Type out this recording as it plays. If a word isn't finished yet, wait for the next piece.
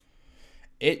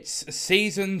It's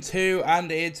season 2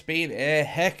 and it's been a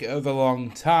heck of a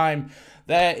long time.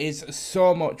 There is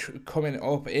so much coming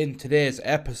up in today's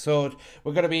episode.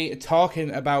 We're going to be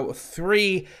talking about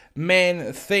 3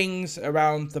 main things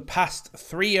around the past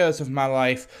 3 years of my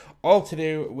life, all to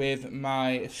do with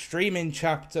my streaming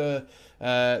chapter,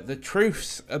 the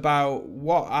truths about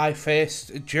what I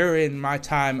faced during my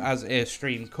time as a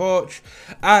stream coach,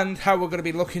 and how we're going to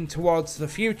be looking towards the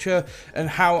future and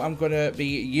how I'm going to be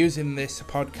using this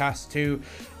podcast to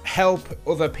help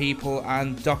other people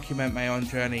and document my own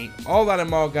journey. All that and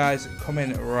more, guys,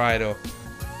 coming right up.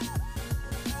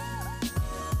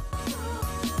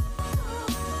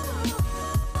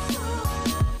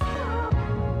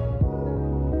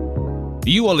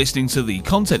 You are listening to the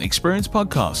Content Experience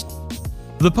Podcast,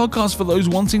 the podcast for those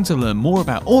wanting to learn more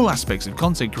about all aspects of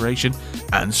content creation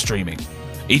and streaming.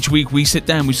 Each week we sit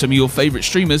down with some of your favourite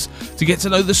streamers to get to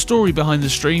know the story behind the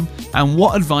stream and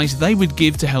what advice they would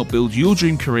give to help build your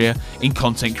dream career in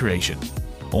content creation.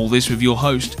 All this with your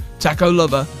host, taco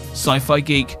lover, sci-fi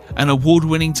geek and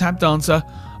award-winning tap dancer,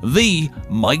 the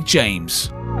Mike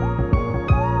James.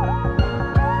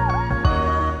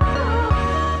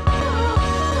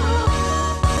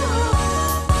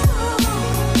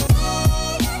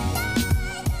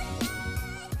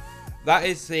 That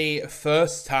is the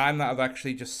first time that I've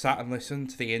actually just sat and listened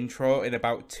to the intro in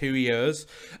about 2 years,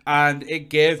 and it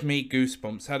gave me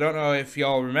goosebumps. I don't know if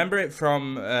y'all remember it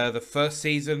from the first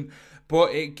season,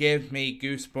 but it gave me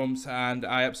goosebumps, and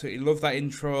I absolutely love that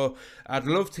intro. I'd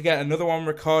love to get another one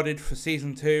recorded for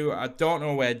season 2. I don't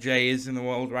know where Jay is in the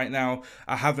world right now.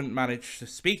 I haven't managed to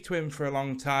speak to him for a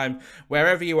long time.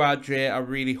 Wherever you are, Jay, I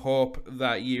really hope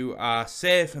that you are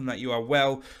safe and that you are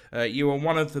well. You are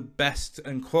one of the best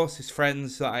and closest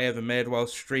friends that I ever made while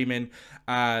streaming,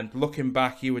 and looking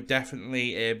back, you were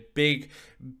definitely a big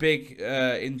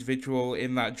individual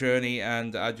in that journey,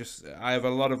 and I have a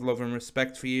lot of love and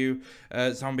respect for you,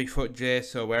 Zombie Foot Jay.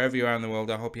 So wherever you are in the world,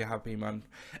 I hope you're happy, man.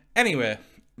 Anyway,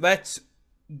 let's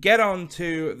get on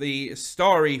to the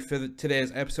story for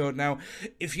today's episode. Now,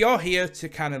 if you're here to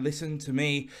kind of listen to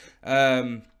me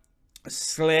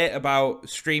slate about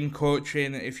stream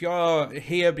coaching, if you're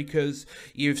here because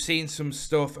you've seen some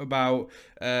stuff about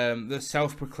the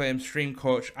self-proclaimed stream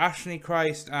coach Ashley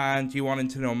Christ and you wanted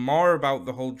to know more about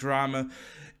the whole drama,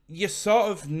 you're sort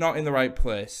of not in the right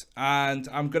place. And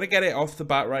I'm going to get it off the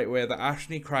bat right away that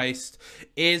Ashley Christ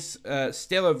is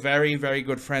still a very, very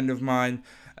good friend of mine.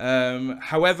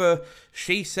 However,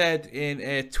 she said in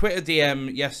a Twitter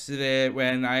DM yesterday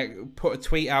when I put a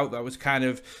tweet out that was kind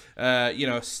of,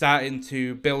 starting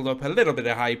to build up a little bit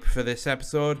of hype for this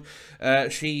episode.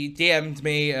 She DM'd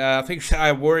me. I think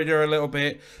I worried her a little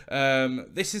bit.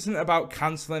 This isn't about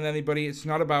cancelling anybody. It's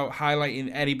not about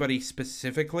highlighting anybody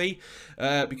specifically,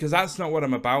 because that's not what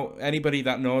I'm about. Anybody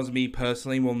that knows me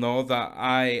personally will know that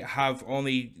I have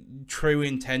only true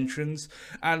intentions,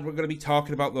 and we're going to be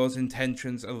talking about those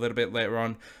intentions a little bit later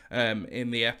on in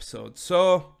the episode.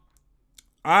 So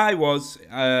I was,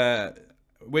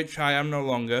 which I am no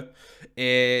longer,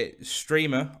 a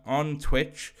streamer on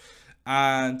Twitch,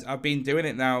 and I've been doing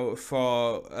it now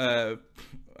for,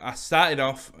 I started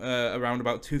off around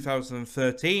about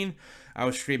 2013. I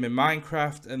was streaming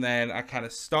Minecraft, and then I kind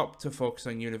of stopped to focus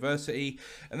on university,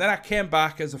 and then I came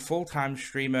back as a full-time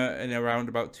streamer in around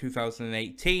about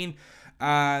 2018,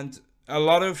 and a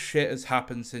lot of shit has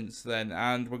happened since then,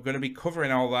 and we're going to be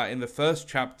covering all that in the first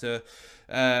chapter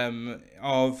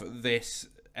of this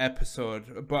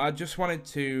episode. But I just wanted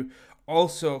to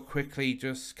also quickly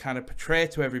just kind of portray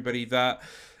to everybody that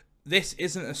this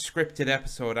isn't a scripted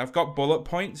episode. I've got bullet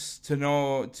points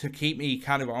to keep me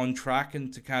kind of on track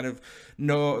and to kind of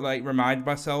remind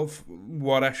myself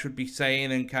what I should be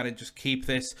saying and kind of just keep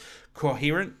this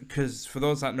coherent, because for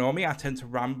those that know me, I tend to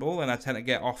ramble and I tend to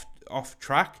get off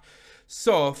track.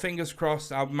 So, fingers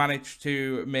crossed, I'll manage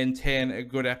to maintain a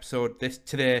good episode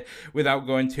today without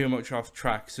going too much off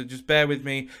track. So just bear with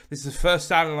me. This is the first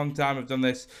time in a long time I've done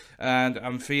this, and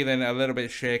I'm feeling a little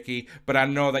bit shaky. But I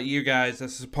know that you guys are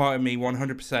supporting me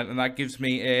 100%, and that gives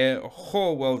me a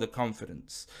whole world of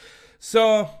confidence.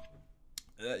 So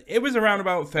it was around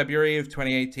about February of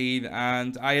 2018,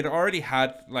 and I had already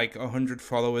had like 100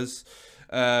 followers,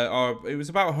 or it was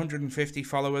about 150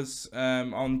 followers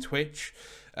on Twitch.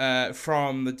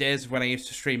 From the days when I used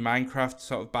to stream Minecraft,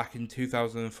 sort of back in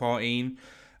 2014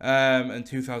 and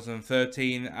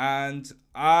 2013, and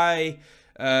I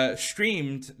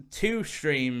streamed 2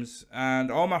 streams, and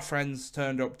all my friends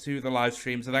turned up to the live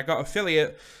streams, and I got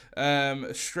affiliate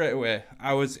straight away.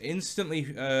 I was instantly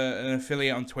an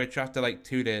affiliate on Twitch after like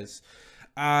 2 days,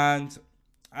 and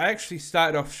I actually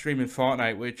started off streaming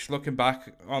Fortnite, which looking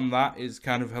back on that is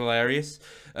kind of hilarious,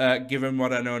 given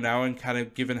what I know now and kind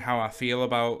of given how I feel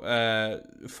about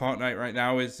Fortnite right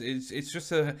now. It's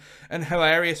just an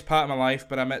hilarious part of my life,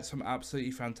 but I met some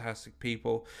absolutely fantastic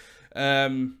people.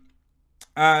 And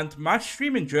my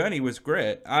streaming journey was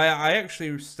great. I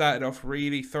actually started off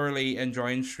really thoroughly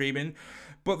enjoying streaming,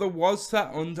 but there was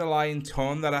that underlying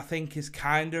tone that I think is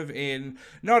kind of in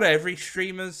not every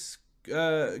streamer's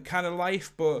kind of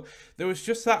life, but there was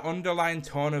just that underlying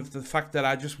tone of the fact that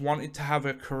I just wanted to have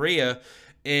a career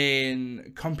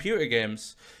in computer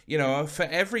games. You know, for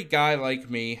every guy like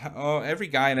me, or every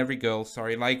guy and every girl,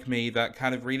 sorry, like me, that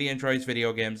kind of really enjoys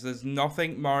video games, there's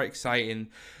nothing more exciting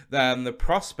than the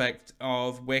prospect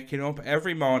of waking up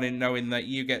every morning knowing that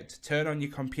you get to turn on your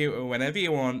computer whenever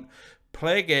you want,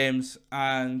 play games,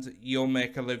 and you'll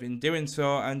make a living doing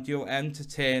so, and you'll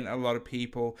entertain a lot of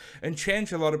people and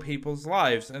change a lot of people's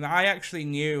lives. And I actually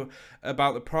knew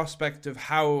about the prospect of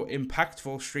how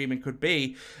impactful streaming could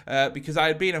be because I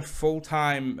had been a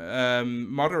full-time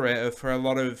moderator for a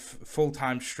lot of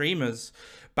full-time streamers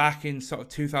back in sort of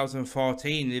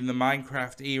 2014 in the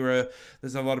Minecraft era.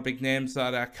 There's a lot of big names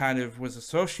that I kind of was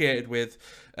associated with,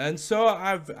 and so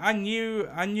I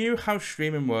knew how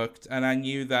streaming worked, and I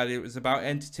knew that it was about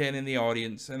entertaining the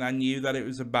audience, and I knew that it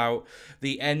was about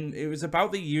the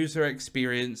user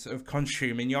experience of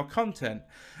consuming your content,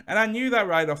 and I knew that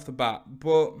right off the bat.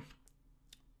 But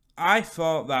I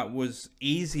thought that was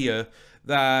easier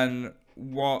than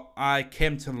what I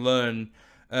came to learn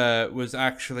was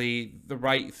actually the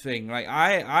right thing. Like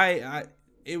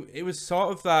it was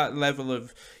sort of that level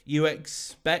of you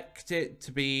expect it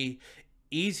to be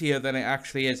easier than it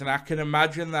actually is, and I can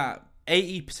imagine that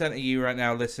 80% of you right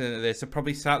now listening to this are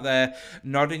probably sat there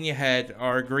nodding your head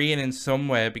or agreeing in some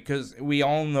way, because we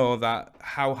all know that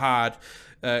how hard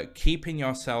keeping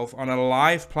yourself on a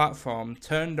live platform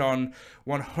turned on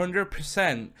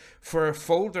 100% for a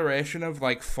full duration of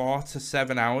like 4 to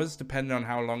 7 hours, depending on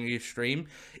how long you stream,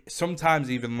 sometimes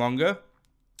even longer,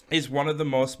 is one of the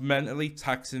most mentally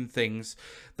taxing things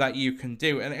that you can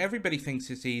do. And everybody thinks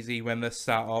it's easy when they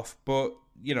start off, but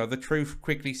you know, the truth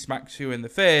quickly smacks you in the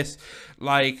face,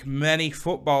 like many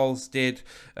footballs did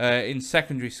in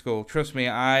secondary school. Trust me,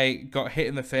 I got hit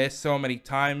in the face so many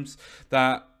times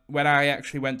that when I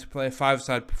actually went to play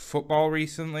five-side football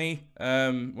recently,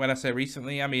 when I say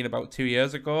recently, I mean about 2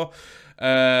 years ago,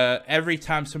 every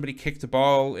time somebody kicked a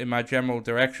ball in my general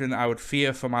direction, I would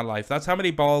fear for my life. That's how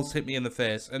many balls hit me in the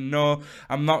face. And no,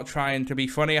 I'm not trying to be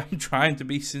funny. I'm trying to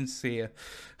be sincere.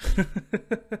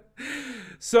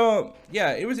 So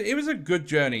yeah, it was a good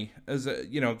journey as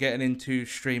getting into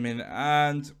streaming,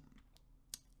 and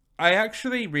I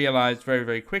actually realized very,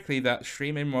 very quickly that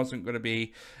streaming wasn't going to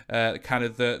be kind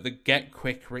of the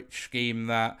get-quick-rich scheme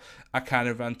that I kind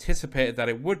of anticipated that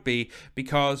it would be,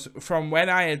 because from when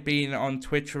I had been on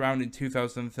Twitch around in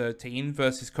 2013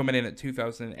 versus coming in at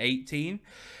 2018,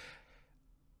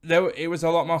 it was a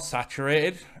lot more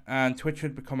saturated, and Twitch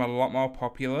had become a lot more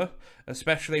popular,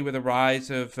 especially with the rise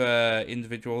of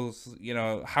individuals,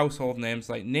 household names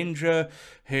like Ninja,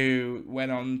 who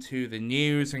went on to the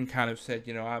news and kind of said,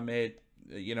 I made,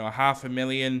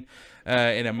 $500,000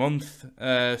 in a month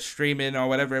streaming or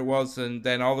whatever it was, and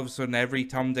then all of a sudden every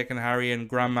Tom, Dick and Harry and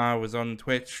grandma was on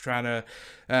Twitch trying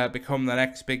to become the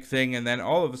next big thing, and then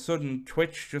all of a sudden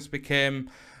Twitch just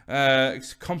became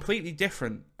it's completely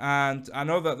different. And I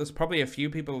know that there's probably a few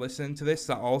people listening to this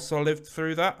that also lived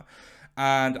through that,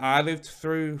 and I lived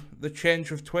through the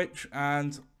change of Twitch,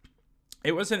 and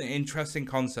it was an interesting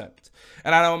concept.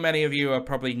 And I know many of you are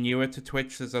probably newer to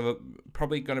Twitch. There's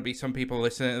probably going to be some people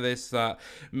listening to this that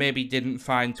maybe didn't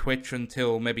find Twitch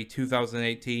until maybe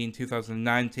 2018,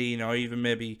 2019, or even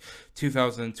maybe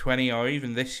 2020, or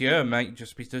even this year might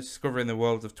just be discovering the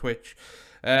world of Twitch.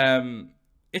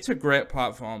 It's a great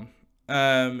platform.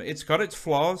 It's got its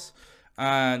flaws,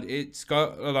 and it's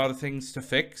got a lot of things to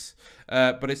fix,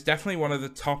 but it's definitely one of the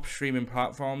top streaming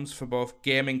platforms for both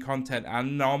gaming content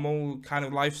and normal kind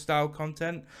of lifestyle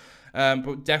content,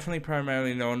 but definitely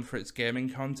primarily known for its gaming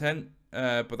content.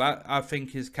 But that, I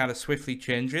think, is kind of swiftly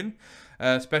changing,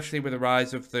 especially with the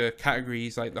rise of the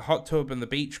categories like the hot tub and the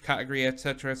beach category,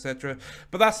 etc., etc.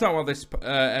 But that's not what this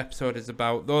episode is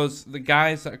about. The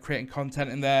guys that are creating content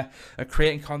in there are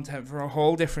creating content for a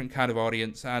whole different kind of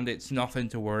audience, and it's nothing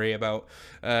to worry about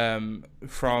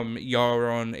from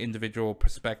your own individual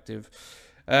perspective.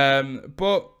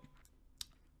 But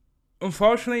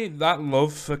unfortunately, that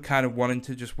love for kind of wanting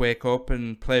to just wake up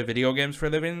and play video games for a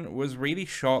living was really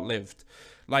short-lived.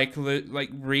 Like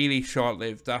really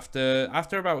short-lived. After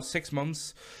about 6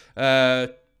 months,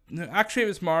 actually, it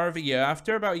was more of a year.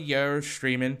 After about a year of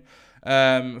streaming,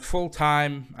 full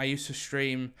time, I used to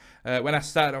stream. When I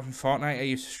started off in Fortnite, I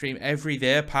used to stream every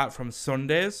day apart from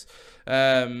Sundays.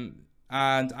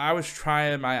 And I was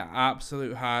trying my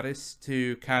absolute hardest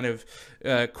to kind of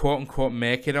quote unquote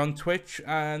make it on Twitch.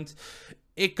 And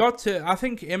it got to, I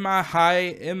think, in my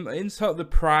in sort of the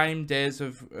prime days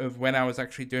of when I was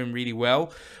actually doing really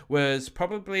well, was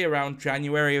probably around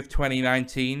January of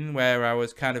 2019, where I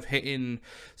was kind of hitting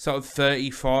sort of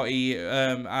 30, 40,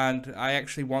 and I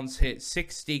actually once hit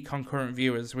 60 concurrent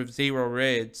viewers with 0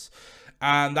 raids.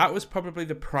 And that was probably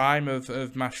the prime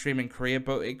of my streaming career,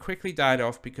 but it quickly died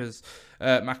off because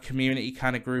my community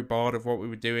kind of grew bored of what we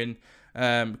were doing.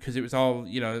 Because it was all,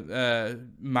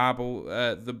 marble,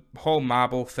 the whole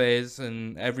marble phase,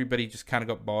 and everybody just kind of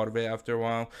got bored of it after a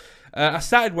while. I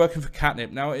started working for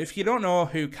Catnip. Now, if you don't know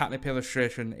who Catnip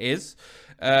Illustration is,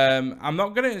 I'm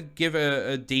not going to give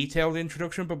a detailed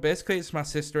introduction, but basically it's my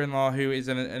sister-in-law who is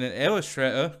an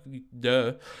illustrator,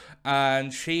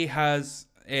 and she has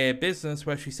a business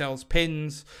where she sells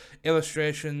pins,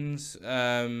 illustrations,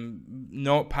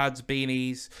 notepads,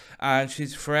 beanies, and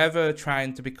she's forever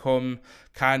trying to become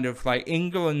kind of like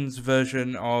England's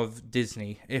version of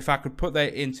Disney. If I could put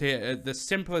that into the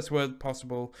simplest word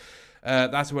possible,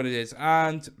 that's what it is.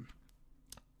 And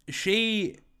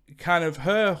she kind of,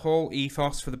 her whole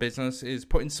ethos for the business is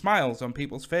putting smiles on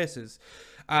people's faces.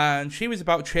 And she was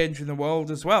about changing the world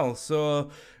as well. So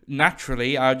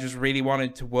naturally, I just really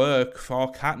wanted to work for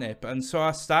Catnip. And so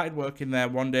I started working there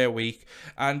 1 day a week,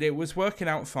 and it was working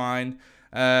out fine.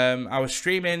 I was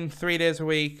streaming 3 days a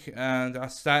week, and I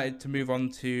started to move on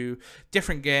to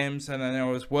different games, and then I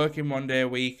was working 1 day a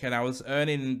week, and I was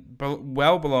earning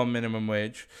well below minimum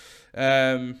wage.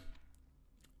 But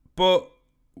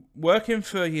working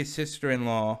for your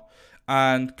sister-in-law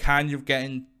and kind of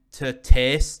getting to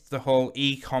taste the whole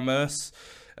e-commerce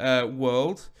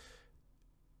world,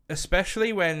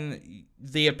 especially when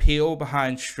the appeal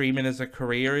behind streaming as a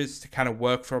career is to kind of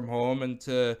work from home and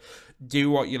to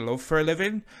do what you love for a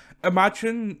living.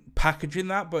 Imagine packaging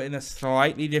that, but in a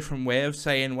slightly different way of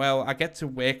saying, well, I get to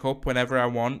wake up whenever I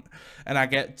want, and I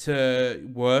get to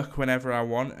work whenever I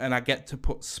want, and I get to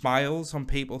put smiles on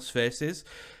people's faces.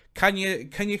 Can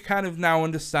you kind of now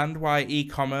understand why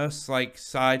e-commerce, like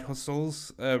side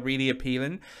hustles, are really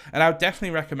appealing? And I would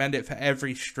definitely recommend it for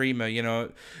every streamer.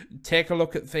 Take a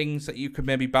look at things that you could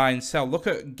maybe buy and sell. Look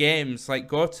at games, like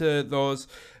go to those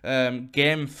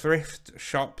game thrift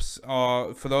shops,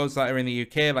 or for those that are in the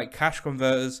UK, like Cash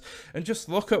Converters, and just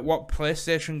look at what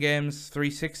PlayStation games,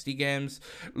 360 games,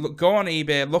 go on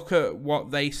eBay, look at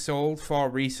what they sold for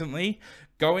recently.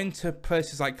 Go into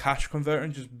places like Cash Converter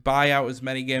and just buy out as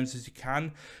many games as you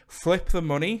can, flip the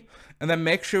money, and then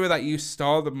make sure that you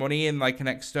store the money in like an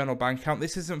external bank account.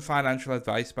 This isn't financial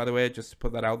advice, by the way, just to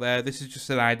put that out there. This is just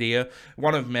an idea,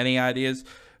 one of many ideas.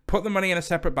 Put the money in a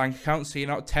separate bank account so you're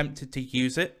not tempted to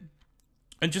use it.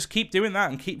 And just keep doing that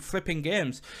and keep flipping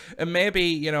games. And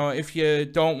maybe, if you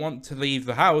don't want to leave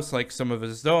the house, like some of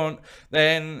us don't,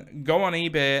 then go on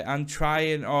eBay and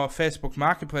or Facebook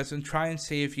Marketplace, and try and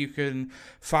see if you can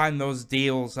find those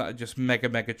deals that are just mega,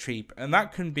 mega cheap. And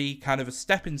that can be kind of a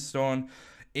stepping stone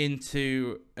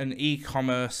into an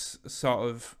e-commerce sort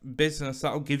of business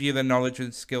that'll give you the knowledge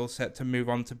and skill set to move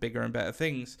on to bigger and better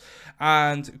things.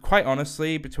 And quite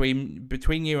honestly, between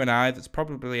you and I, that's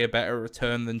probably a better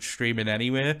return than streaming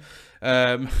anyway.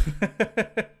 But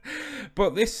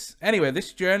this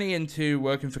journey into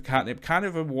working for Catnip kind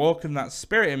of awoken that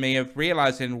spirit in me of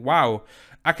realizing, wow,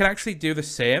 I can actually do the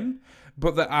same,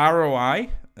 but the ROI,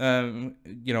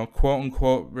 quote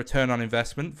unquote return on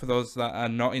investment for those that are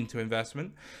not into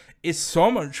investment, is so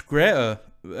much greater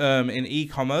in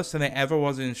e-commerce than it ever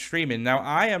was in streaming. Now,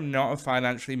 I am not a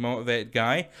financially motivated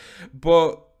guy,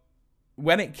 but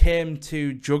when it came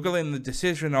to juggling the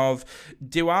decision of,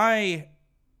 do I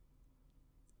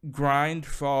grind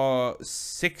for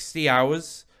 60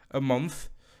 hours a month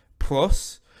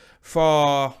plus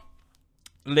for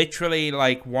literally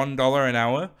like $1 an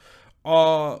hour,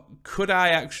 or could I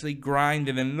actually grind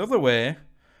in another way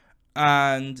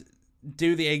and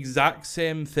do the exact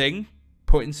same thing,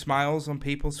 putting smiles on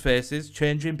people's faces,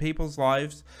 changing people's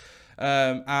lives,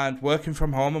 and working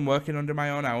from home and working under my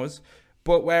own hours,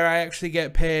 but where I actually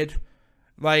get paid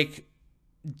like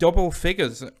double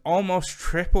figures, almost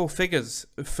triple figures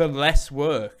for less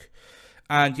work?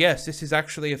 And yes, this is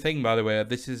actually a thing, by the way.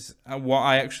 This is what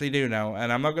I actually do now.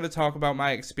 And I'm not going to talk about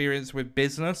my experience with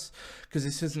business, because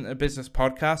this isn't a business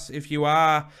podcast. If you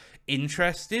are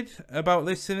interested about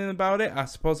listening about it, I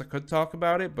suppose I could talk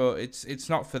about it, but it's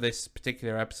not for this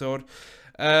particular episode.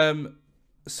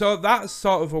 So that's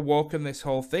sort of awoken this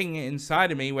whole thing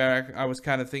inside of me where I was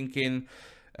kind of thinking,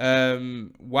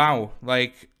 wow,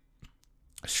 like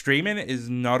streaming is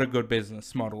not a good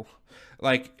business model.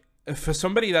 Like for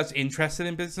somebody that's interested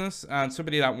in business and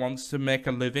somebody that wants to make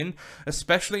a living,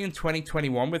 especially in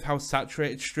 2021 with how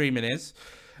saturated streaming is,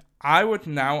 I would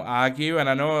now argue, and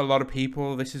I know a lot of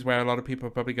people, this is where a lot of people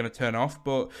are probably going to turn off,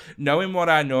 but knowing what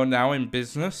I know now in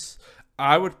business,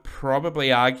 I would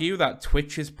probably argue that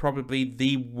Twitch is probably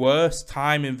the worst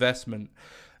time investment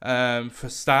for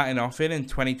starting off in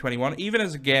 2021, even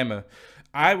as a gamer.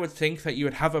 I would think that you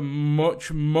would have a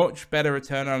much, much better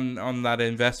return on that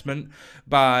investment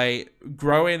by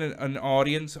growing an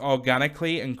audience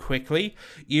organically and quickly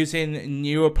using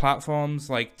newer platforms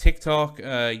like TikTok,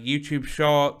 YouTube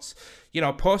Shorts. You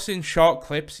know, posting short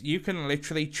clips, you can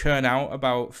literally churn out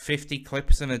about 50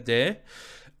 clips in a day,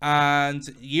 and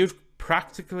you've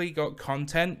practically got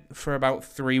content for about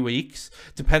 3 weeks,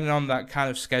 depending on that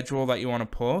kind of schedule that you want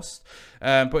to post.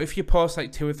 But if you post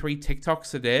like 2 or 3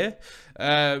 TikToks a day,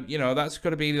 you know, that's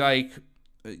going to be like,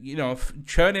 you know,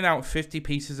 churning out 50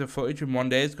 pieces of footage in one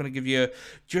day is going to give you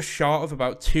just short of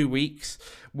about 2 weeks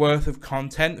worth of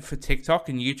content for TikTok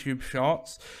and YouTube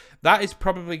Shorts. That is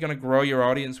probably going to grow your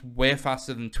audience way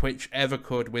faster than Twitch ever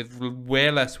could with way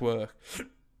less work.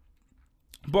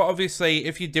 But obviously,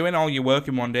 if you're doing all your work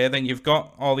in one day, then you've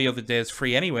got all the other days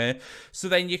free anyway. So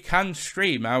then you can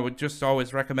stream. I would just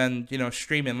always recommend, you know,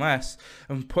 streaming less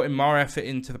and putting more effort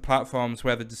into the platforms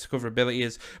where the discoverability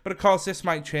is. But of course, this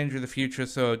might change in the future.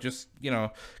 So just, you know,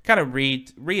 kind of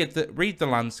read the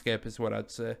landscape is what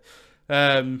I'd say.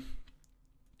 And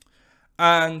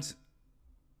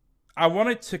I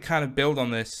wanted to kind of build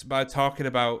on this by talking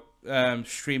about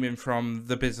streaming from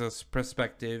the business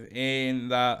perspective, in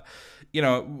that, you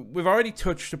know, we've already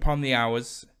touched upon the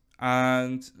hours,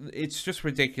 and it's just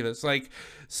ridiculous. Like,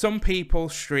 some people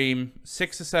stream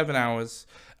 6 or 7 hours,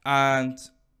 and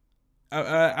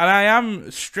I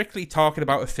am strictly talking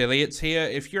about affiliates here.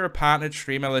 If you're a partnered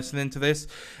streamer listening to this,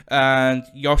 and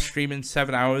you're streaming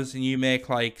 7 hours and you make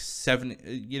like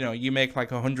you make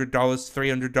like $100,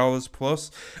 $300 plus,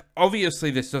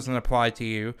 obviously this doesn't apply to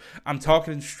you. I'm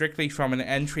talking strictly from an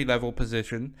entry level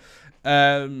position.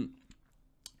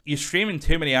 You're streaming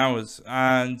too many hours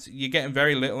and you're getting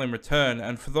very little in return.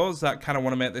 And for those that kind of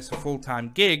want to make this a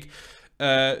full-time gig,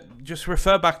 just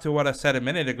refer back to what I said a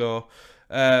minute ago.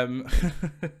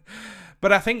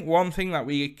 But I think one thing that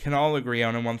we can all agree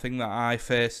on, and one thing that I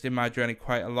faced in my journey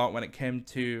quite a lot when it came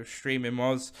to streaming,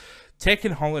 was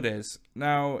taking holidays.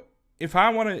 Now, if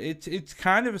I want to, it's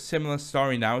kind of a similar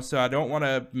story now, so I don't want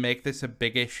to make this a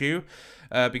big issue,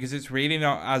 because it's really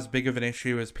not as big of an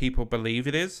issue as people believe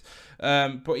it is.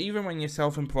 But even when you're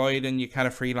self-employed and you're kind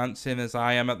of freelancing, as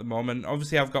I am at the moment,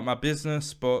 obviously I've got my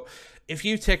business, but if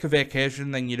you take a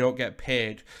vacation, then you don't get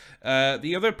paid.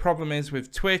 The other problem is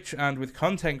with Twitch and with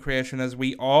content creation, as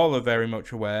we all are very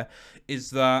much aware, is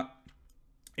that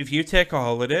if you take a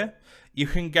holiday, you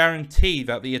can guarantee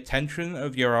that the attention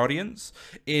of your audience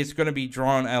is going to be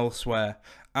drawn elsewhere.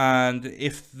 And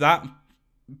if that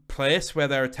place where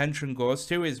their attention goes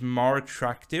to is more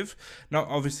attractive, not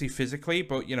obviously physically,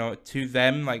 but, you know, to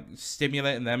them, like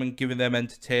stimulating them and giving them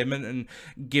entertainment and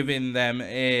giving them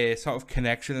a sort of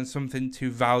connection and something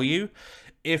to value,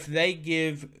 if they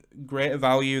give greater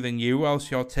value than you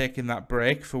whilst you're taking that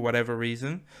break for whatever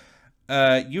reason,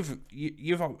 you've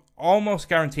almost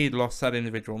guaranteed lost that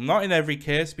individual. Not in every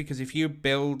case, because if you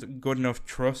build good enough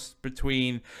trust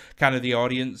between kind of the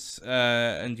audience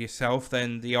and yourself,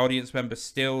 then the audience member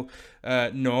still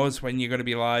knows when you're going to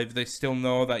be live. They still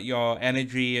know that your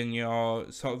energy and your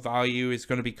sort of value is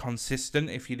going to be consistent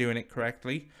if you're doing it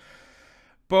correctly.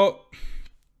 But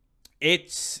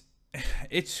it's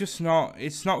just not,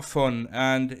 it's not fun.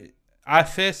 And I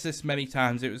faced this many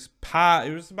times. It was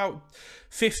about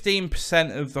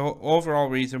 15% of the overall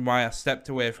reason why I stepped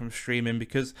away from streaming,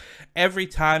 because every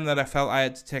time that I felt I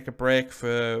had to take a break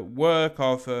for work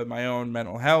or for my own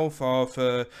mental health or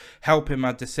for helping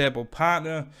my disabled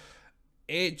partner,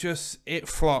 it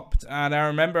flopped. And I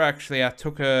remember actually I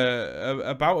took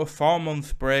about a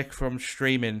 4-month break from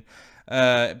streaming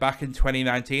back in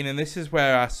 2019, and this is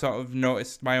where I sort of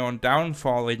noticed my own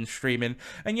downfall in streaming.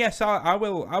 And yes, I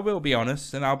will be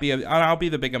honest, and I'll be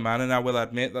the bigger man, and I will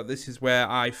admit that this is where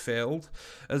I failed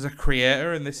as a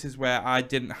creator, and this is where I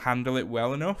didn't handle it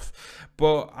well enough.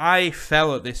 But I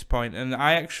fell at this point, and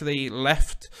I actually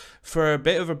left for a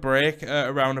bit of a break at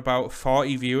around about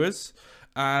 40 viewers.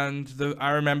 And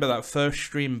I remember that first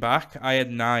stream back, I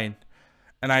had 9.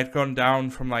 And I'd gone down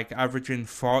from like averaging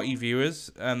 40 viewers,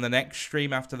 and the next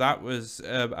stream after that was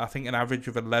I think an average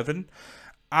of 11.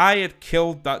 I had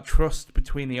killed that trust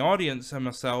between the audience and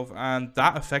myself, and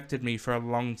that affected me for a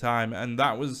long time. And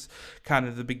that was kind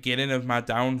of the beginning of my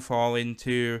downfall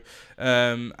into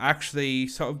actually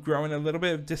sort of growing a little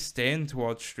bit of disdain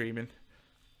towards streaming.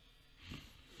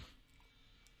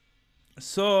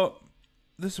 So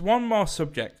there's one more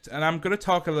subject, and I'm going to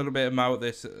talk a little bit about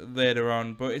this later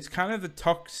on, but it's kind of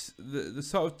the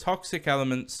sort of toxic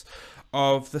elements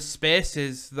of the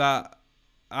spaces that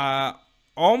are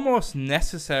almost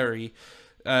necessary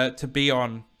to be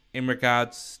on in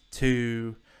regards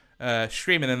to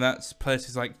streaming, and that's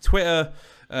places like Twitter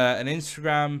and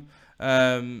Instagram.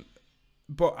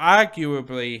 But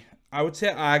arguably, I would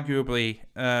say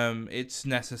it's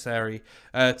necessary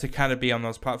to kind of be on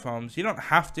those platforms. You don't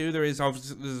have to. There's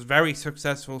very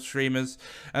successful streamers,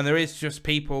 and there is just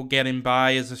people getting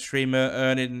by as a streamer,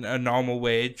 earning a normal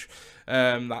wage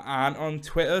that aren't on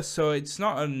Twitter. So it's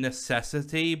not a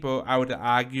necessity, but I would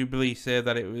arguably say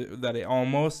that it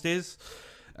almost is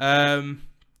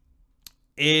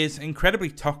incredibly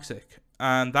toxic,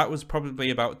 and that was probably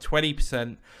about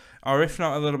 20%. Or if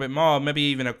not a little bit more, maybe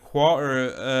even a quarter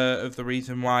of the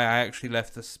reason why I actually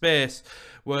left the space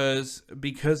was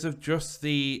because of just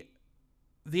the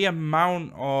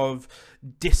amount of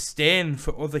disdain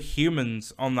for other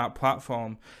humans on that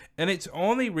platform. And it's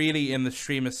only really in the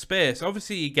streamer space.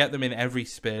 Obviously, you get them in every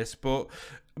space, but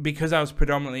because I was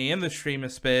predominantly in the streamer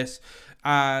space,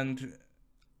 and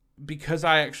because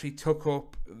I actually took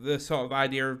up the sort of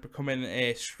idea of becoming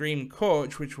a stream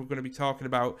coach, which we're going to be talking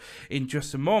about in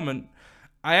just a moment,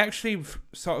 I actually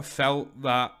sort of felt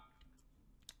that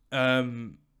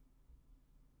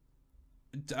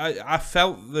I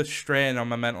felt the strain on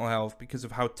my mental health because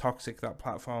of how toxic that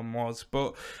platform was.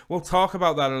 But we'll talk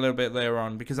about that a little bit later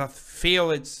on, because I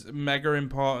feel it's mega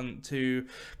important to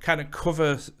kind of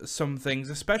cover some things,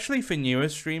 especially for newer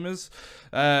streamers.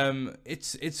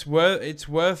 It's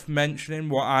worth mentioning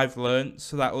what I've learned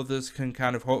so that others can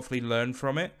kind of hopefully learn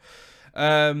from it.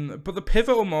 But the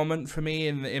pivotal moment for me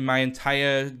in my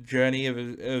entire journey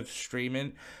of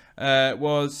streaming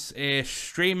was a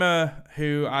streamer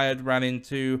who I had ran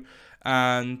into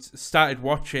and started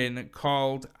watching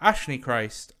called Ashley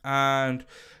Christ. And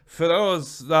for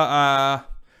those that are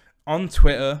on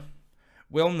Twitter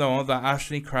will know that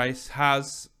Ashley Christ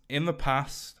has in the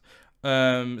past,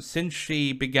 since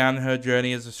she began her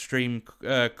journey as a stream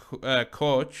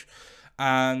coach,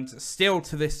 and still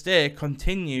to this day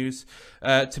continues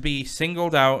to be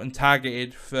singled out and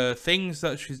targeted for things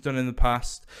that she's done in the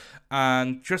past,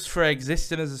 and just for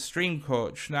existing as a stream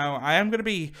coach. Now, I am going to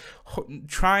be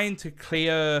trying to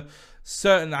clear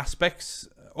certain aspects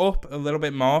up a little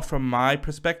bit more from my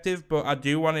perspective, but I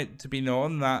do want it to be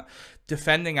known that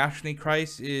defending Ashley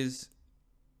Christ is,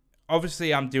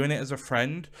 obviously I'm doing it as a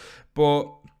friend, but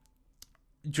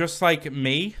just like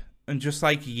me and just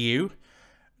like you,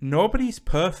 nobody's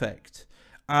perfect.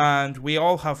 And we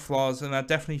all have flaws, and I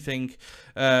definitely think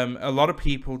a lot of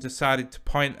people decided to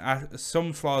point at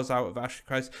some flaws out of Ashley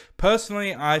Christ.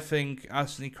 Personally, I think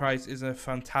Ashley Christ is a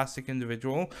fantastic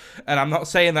individual, and I'm not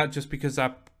saying that just because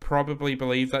I probably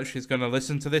believe that she's going to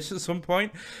listen to this at some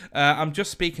point. I'm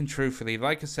just speaking truthfully.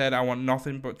 Like I said, I want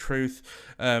nothing but truth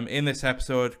in this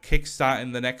episode.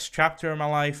 Kickstarting the next chapter of my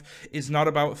life is not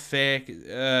about fake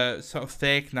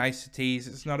niceties.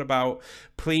 It's not about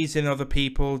pleasing other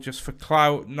people just for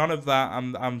clout. None of that.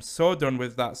 I'm so done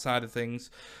with that side of things.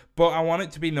 But I want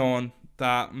it to be known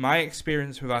that my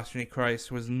experience with Ashley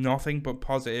Christ was nothing but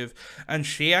positive, and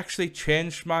she actually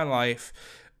changed my life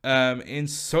in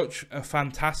such a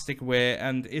fantastic way.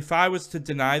 And if I was to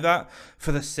deny that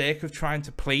for the sake of trying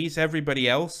to please everybody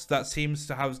else that seems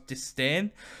to have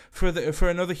disdain for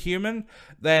another human,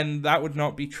 then that would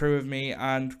not be true of me.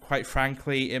 And quite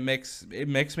frankly, it makes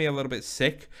me a little bit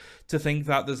sick to think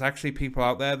that there's actually people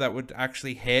out there that would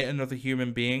actually hate another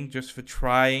human being just for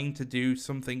trying to do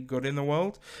something good in the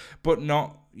world, but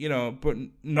not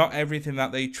everything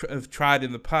that they have tried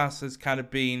in the past has kind of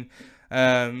been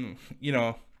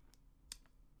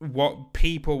what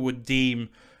people would deem,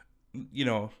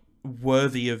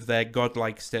 worthy of their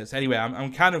godlike status. Anyway,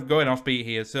 I'm kind of going off beat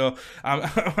here, so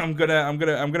I'm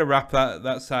gonna wrap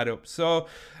that side up. So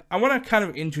I want to kind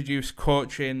of introduce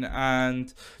coaching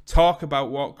and talk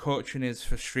about what coaching is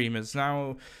for streamers.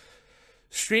 Now,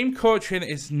 stream coaching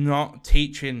is not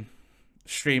teaching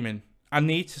streaming. I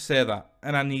need to say that,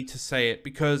 and I need to say it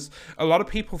because a lot of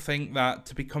people think that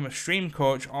to become a stream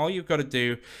coach, all you've got to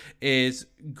do is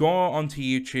go onto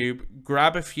YouTube,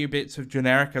 grab a few bits of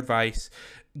generic advice,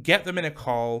 get them in a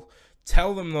call,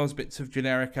 tell them those bits of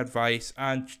generic advice,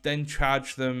 and then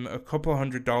charge them a couple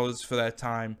 $100s for their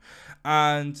time.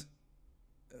 And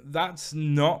that's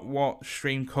not what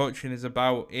stream coaching is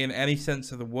about in any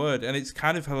sense of the word. And it's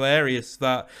kind of hilarious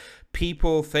that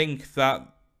people think that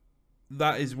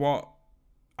that is what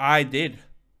I did.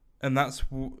 And that's,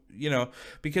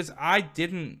 because I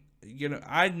didn't,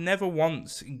 I never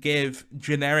once gave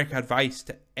generic advice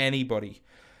to anybody.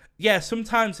 Yeah,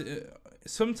 sometimes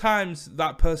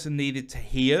that person needed to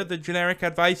hear the generic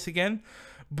advice again,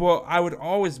 but I would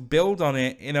always build on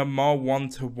it in a more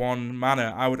one-to-one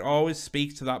manner. I would always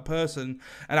speak to that person,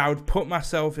 and I would put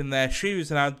myself in their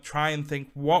shoes, and I'd try and think,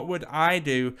 what would I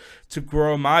do to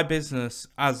grow my business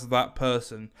as that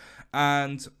person?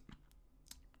 And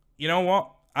you know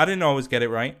what? I didn't always get it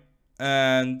right,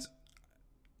 and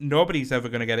nobody's ever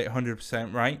going to get it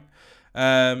 100% right.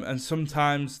 And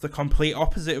sometimes the complete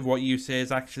opposite of what you say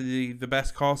is actually the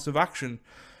best course of action.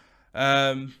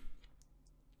 But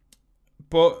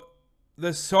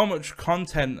there's so much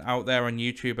content out there on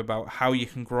YouTube about how you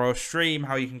can grow a stream,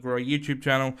 how you can grow a YouTube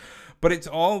channel, but it's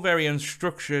all very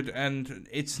unstructured, and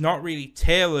it's not really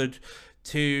tailored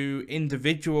to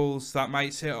individuals that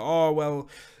might say, oh, well,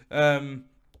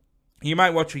 you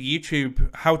might watch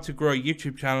how to grow a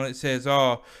YouTube channel. It says,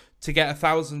 oh, to get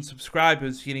 1,000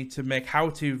 subscribers, you need to make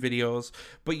how-to videos.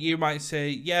 But you might say,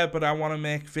 yeah, but I want to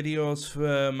make videos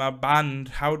for my band.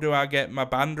 How do I get my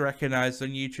band recognized on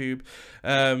YouTube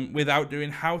without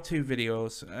doing how-to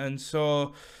videos? And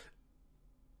so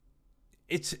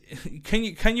it's,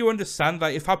 can you understand,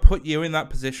 like, if I put you in that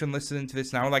position listening to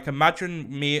this now, like, imagine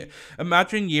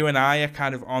you and I are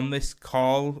kind of on this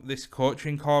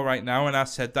coaching call right now, and I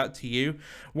said that to you.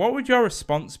 What would your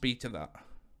response be to that?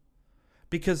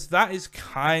 Because that is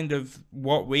kind of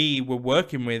what we were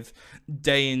working with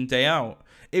day in, day out.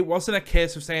 It wasn't a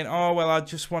case of saying, oh, well, I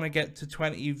just want to get to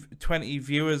 20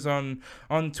 viewers on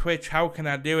Twitch. How can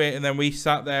I do it? And then we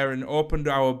sat there and opened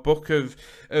our book of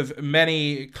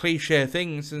many cliche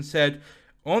things and said,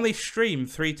 only stream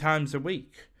 3 times a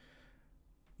week.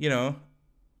 Oh,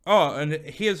 and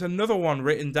here's another one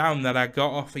written down that I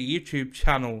got off a YouTube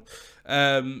channel.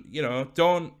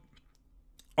 Don't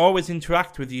always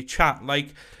interact with your chat.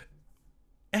 Like,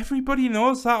 everybody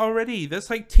knows that already. It's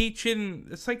like teaching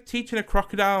a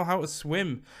crocodile how to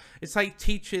swim. It's like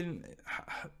teaching.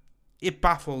 It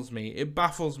baffles me. It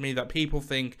baffles me that people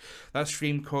think that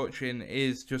stream coaching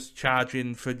is just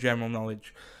charging for general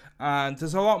knowledge. And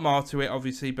there's a lot more to it,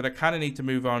 obviously, but I kind of need to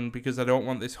move on because I don't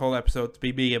want this whole episode to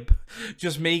be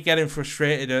just me getting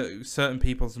frustrated at certain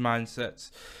people's mindsets.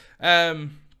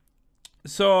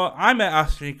 So I met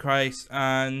Ashley Christ,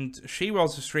 and she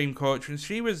was a stream coach, and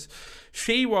she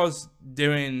was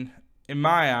doing, in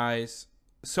my eyes,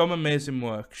 some amazing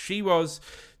work. She was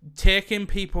taking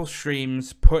people's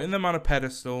streams, putting them on a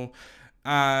pedestal,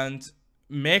 and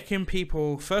making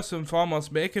people, first and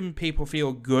foremost, making people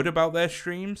feel good about their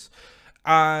streams,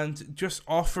 and just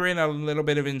offering a little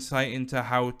bit of insight into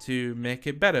how to make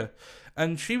it better.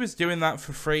 And she was doing that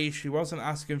for free. She wasn't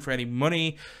asking for any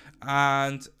money,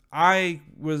 and I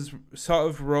was sort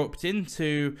of roped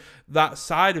into that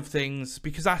side of things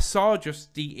because I saw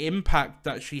just the impact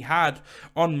that she had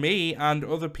on me and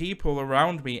other people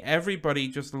around me. Everybody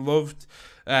just loved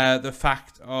the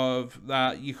fact of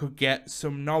that you could get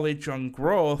some knowledge on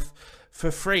growth for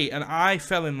free, and I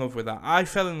fell in love with that. I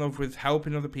fell in love with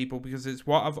helping other people because it's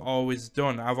what I've always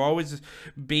done. I've always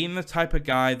been the type of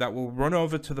guy that will run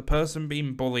over to the person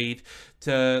being bullied,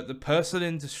 to the person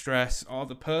in distress, or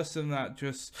the person that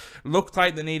just looked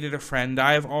like they needed a friend.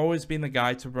 I have always been the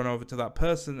guy to run over to that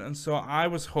person, and so I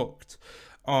was hooked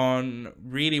on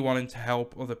really wanting to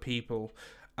help other people.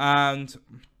 And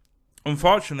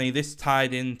unfortunately, this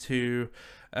tied into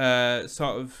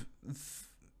sort of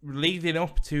leading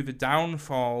up to the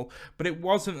downfall, but it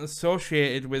wasn't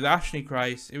associated with Ashley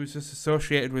Christ. It was just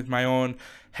associated with my own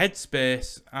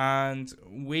headspace, and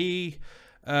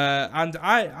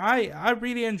I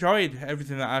really enjoyed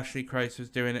everything that Ashley Christ was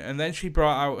doing. And then she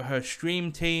brought out her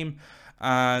stream team,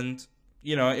 and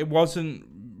it wasn't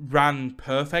ran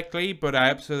perfectly, but I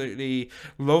absolutely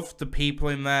loved the people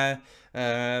in there.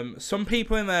 Some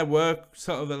people in there were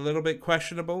sort of a little bit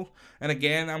questionable, and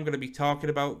again, I'm going to be talking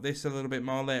about this a little bit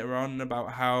more later on,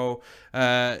 about how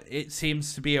it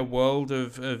seems to be a world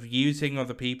of using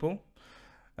other people.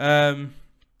 But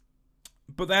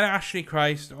then Ashley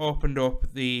Christ opened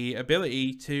up the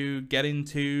ability to get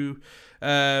into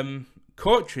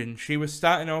coaching. She was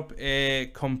starting up a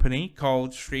company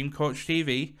called Stream Coach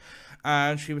TV,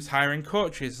 and she was hiring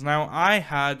coaches. Now,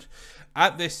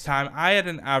 at this time, I had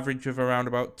an average of around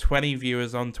about 20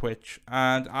 viewers on Twitch,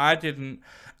 and I didn't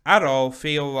at all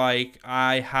feel like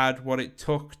I had what it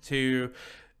took to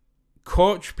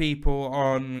coach people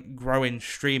on growing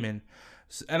streaming.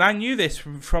 And I knew this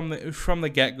from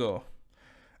the get-go.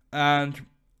 And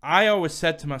I always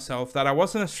said to myself that I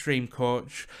wasn't a stream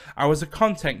coach. I was a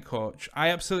content coach. I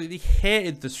absolutely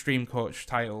hated the stream coach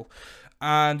title.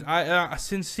 And I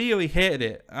sincerely hated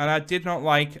it. And I did not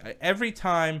like every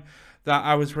time that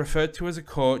I was referred to as a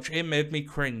coach, it made me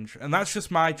cringe. And that's just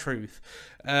my truth.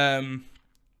 And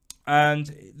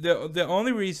the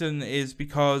only reason is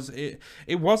because it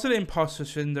wasn't imposter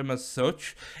syndrome as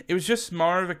such. It was just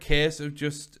more of a case of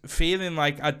just feeling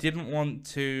like I didn't want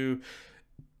to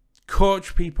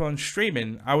coach people on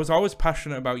streaming. I was always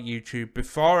passionate about YouTube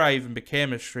before I even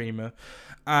became a streamer,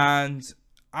 and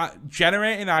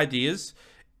generating ideas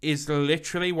is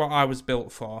literally what I was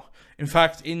built for. In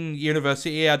fact, in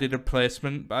university, I did a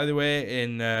placement, by the way,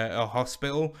 in a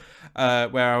hospital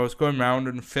where I was going around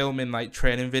and filming like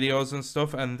training videos and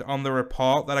stuff. And on the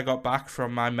report that I got back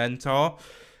from my mentor,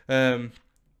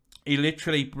 he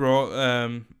literally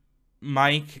brought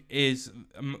Mike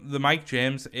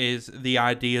James is the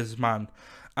ideas man.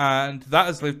 And that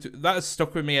has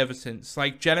stuck with me ever since.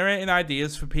 Like, generating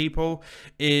ideas for people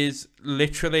is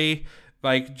literally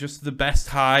like just the best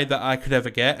high that I could ever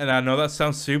get. And I know that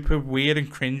sounds super weird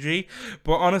and cringy,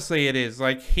 but honestly it is.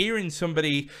 Like, hearing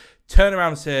somebody turn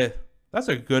around and say, that's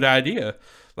a good idea,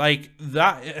 like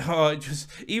that,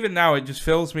 even now it just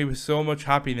fills me with so much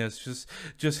happiness,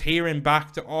 just hearing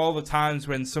back to all the times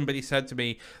when somebody said to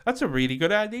me, that's a really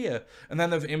good idea, and then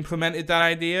they've implemented that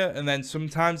idea, and then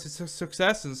sometimes it's a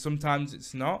success and sometimes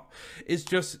it's not. It's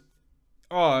just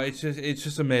it's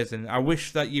just amazing. I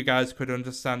wish that you guys could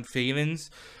understand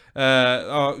feelings,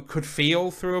 or could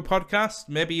feel through a podcast.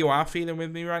 Maybe you are feeling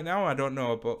with me right now, I don't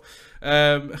know, but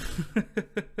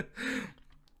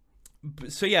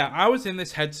so yeah, I was in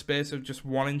this headspace of just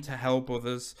wanting to help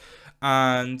others,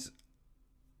 and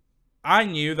I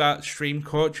knew that stream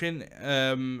coaching,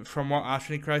 from what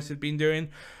Ashley Christ had been doing,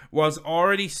 was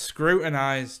already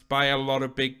scrutinized by a lot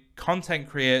of big content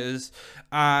creators,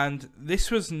 and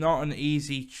this was not an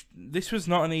easy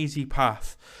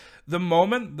path. The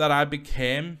moment that I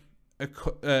became a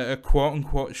quote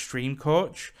unquote stream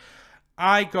coach,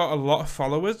 I got a lot of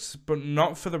followers, but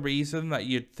not for the reason that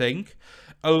you'd think.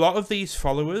 A lot of these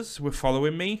followers were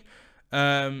following me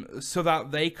so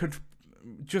that they could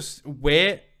just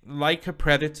wait like a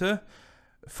predator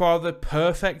for the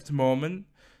perfect moment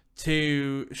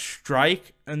to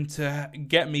strike and to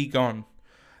get me gone.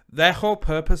 Their whole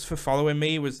purpose for following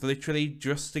me was literally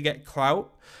just to get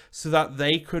clout so that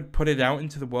they could put it out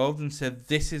into the world and say,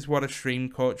 this is what a stream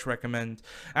coach recommends.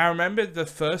 I remember the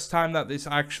first time that this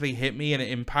actually hit me and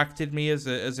it impacted me as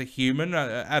a human,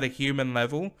 at a human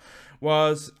level,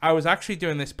 was I was actually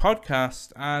doing this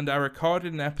podcast, and I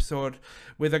recorded an episode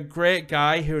with a great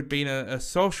guy who had been a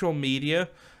social media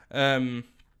sort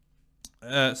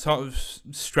of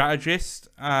strategist,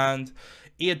 and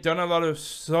he had done a lot of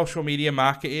social media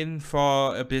marketing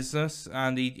for a business,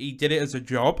 and he did it as a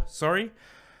job,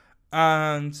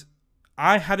 and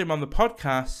I had him on the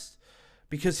podcast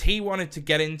because he wanted to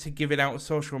get into giving out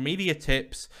social media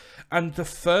tips. And the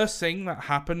first thing that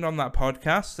happened on that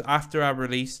podcast after I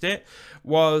released it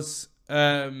was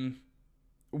one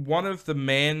of the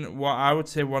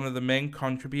main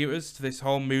contributors to this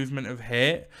whole movement of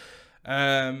hate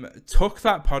took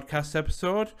that podcast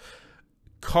episode,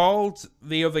 called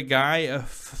the other guy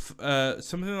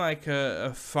something like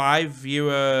a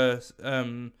 5-viewer,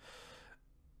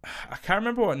 I can't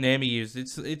remember what name he used.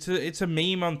 It's a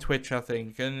meme on Twitch, I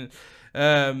think, and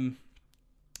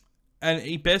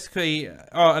he basically,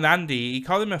 an Andy. He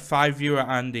called him a 5-viewer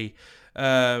Andy,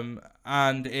 and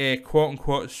a quote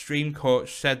unquote stream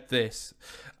coach said this,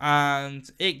 and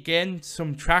it gained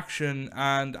some traction.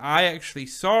 And I actually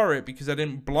saw it because I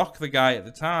didn't block the guy at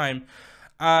the time,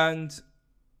 and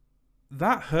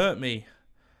that hurt me.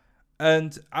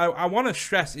 And I want to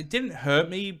stress, it didn't hurt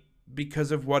me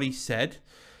because of what he said.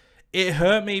 It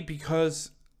hurt me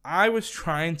because I was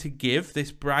trying to give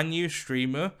this brand new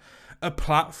streamer a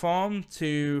platform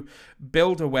to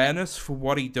build awareness for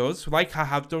what he does, like I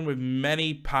have done with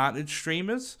many partnered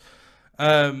streamers,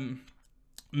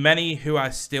 many who I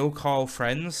still call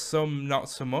friends, some not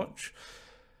so much.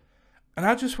 And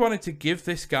I just wanted to give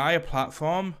this guy a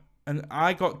platform, and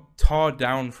I got torn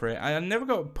down for it. I never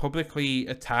got publicly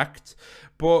attacked,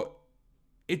 but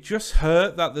it just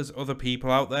hurt that there's other people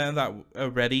out there that are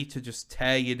ready to just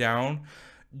tear you down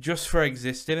just for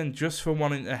existing and just for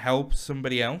wanting to help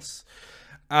somebody else.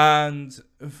 And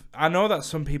I know that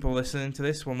some people listening to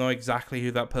this will know exactly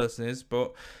who that person is,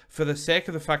 but for the sake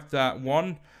of the fact that,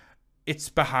 one, it's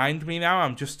behind me now,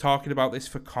 I'm just talking about this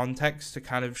for context to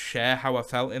kind of share how I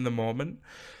felt in the moment.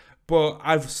 But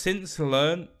I've since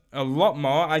learned a lot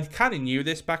more. I kind of knew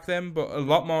this back then, but a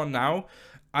lot more now.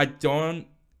 I don't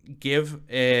give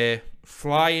a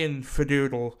flying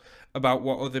fadoodle about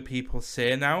what other people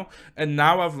say now. And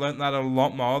now I've learnt that a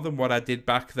lot more than what I did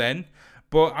back then.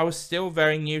 But I was still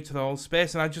very new to the whole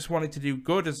space, and I just wanted to do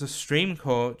good as a stream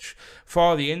coach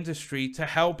for the industry to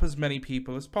help as many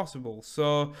people as possible.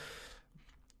 So,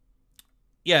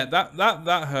 yeah,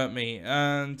 that hurt me.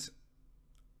 And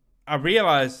I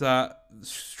realized that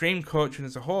stream coaching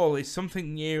as a whole is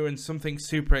something new and something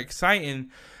super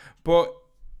exciting, but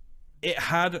it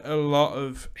had a lot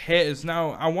of haters.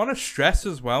 Now, I want to stress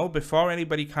as well, before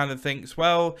anybody kind of thinks,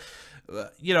 well,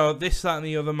 you know, this, that, and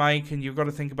the other, Mike, and you've got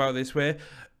to think about it this way.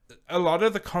 A lot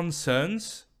of the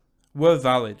concerns were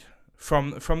valid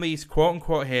from these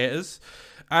quote-unquote haters.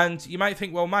 And you might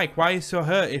think, well, Mike, why are you so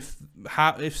hurt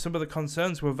if some of the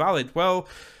concerns were valid? Well,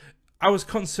 I was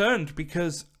concerned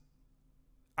because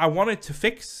I wanted to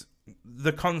fix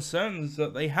the concerns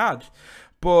that they had.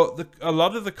 But a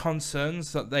lot of the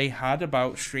concerns that they had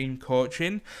about stream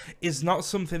coaching is not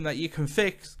something that you can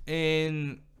fix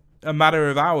in a matter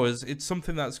of hours. It's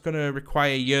something that's going to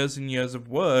require years and years of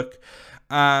work,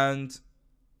 and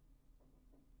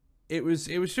it was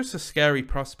just a scary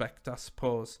prospect, I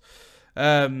suppose.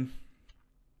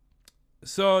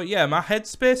 So yeah, my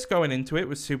headspace going into it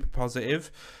was super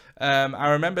positive. I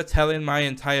remember telling my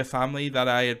entire family that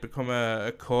I had become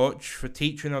a coach for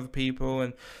teaching other people,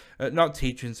 and not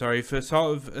teaching, sorry, for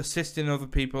sort of assisting other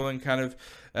people and kind of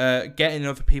getting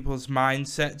other people's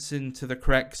mindsets into the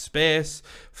correct space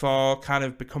for kind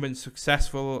of becoming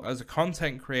successful as a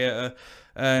content creator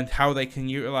and how they can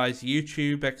utilize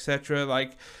YouTube, etc.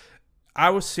 Like, I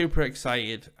was super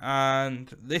excited,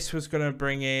 and this was going to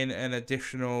bring in an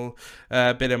additional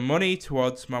bit of money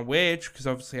towards my wage, because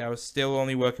obviously I was still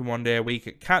only working 1 day a week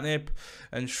at Catnip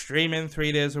and streaming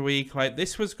 3 days a week. Like,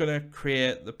 this was going to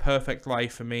create the perfect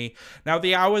life for me. Now,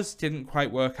 the hours didn't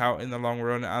quite work out in the long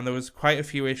run, and there was quite a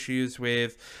few issues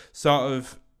with sort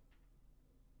of,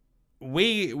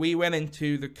 we went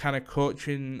into the kind of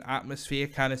coaching atmosphere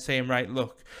kind of saying, right,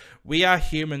 look, we are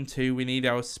human too. We need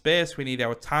our space. We need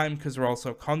our time, because we're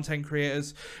also content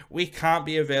creators. We can't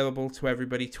be available to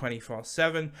everybody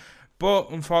 24/7. But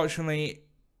unfortunately,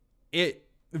 it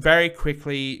very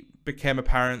quickly became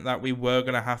apparent that we were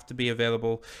going to have to be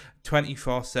available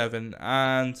 24/7.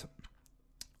 And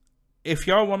if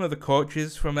you're one of the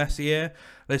coaches from SEA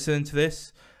listening to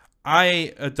this,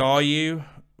 I adore you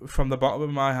from the bottom of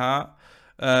my heart.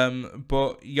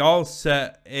 But y'all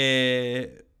set a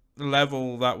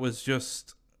level that was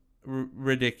just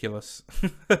ridiculous.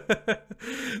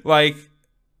 Like,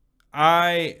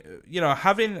 having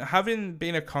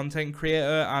been a content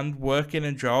creator and working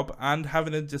a job and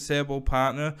having a disabled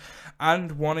partner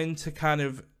and wanting to kind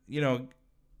of,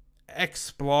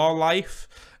 explore life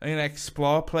and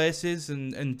explore places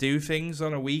and do things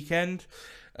on a weekend,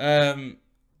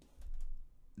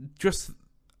 just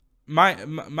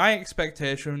my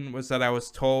expectation was that I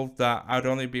was told that I'd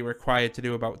only be required to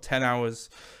do about 10 hours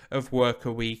of work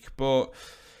a week, but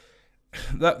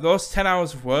those 10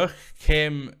 hours of work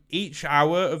each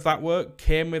hour of that work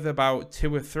came with about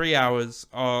 2 or 3 hours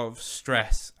of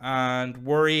stress and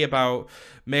worry about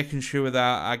making sure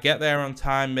that I get there on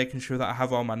time, making sure that I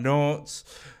have all my notes,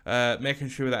 making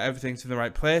sure that everything's in the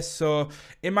right place. So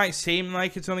it might seem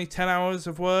like it's only 10 hours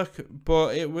of work,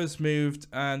 but it was moved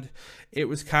and it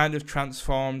was kind of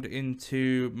transformed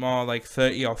into more like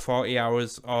 30 or 40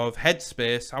 hours of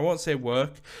headspace. I won't say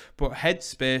work, but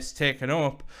headspace taken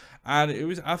up. And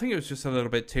I think it was just a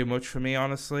little bit too much for me,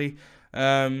 honestly.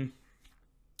 I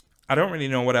don't really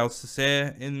know what else to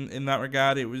say in that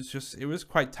regard. It was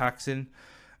quite taxing.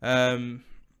 And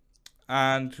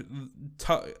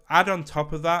add on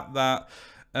top of that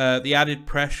the added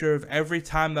pressure of every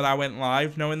time that I went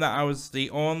live, knowing that I was the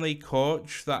only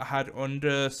coach that had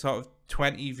under sort of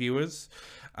 20 viewers,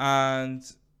 and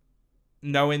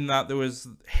knowing that there was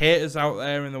haters out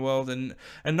there in the world, and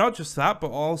not just that, but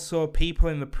also people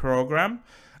in the program.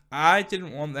 I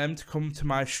didn't want them to come to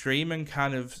my stream and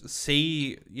kind of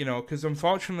see, because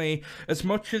unfortunately, as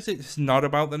much as it's not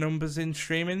about the numbers in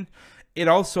streaming, it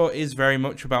also is very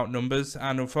much about numbers,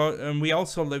 and we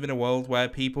also live in a world where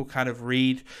people kind of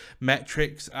read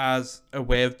metrics as a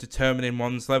way of determining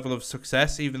one's level of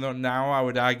success, even though now I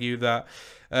would argue that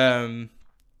the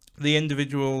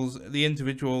individual's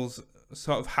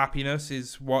sort of happiness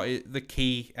is the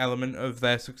key element of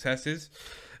their successes.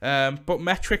 But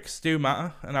metrics do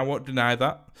matter, and I won't deny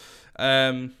that.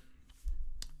 And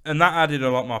that added a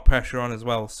lot more pressure on as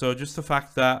well. So just the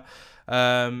fact that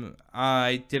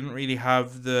I didn't really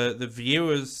have the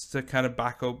viewers to kind of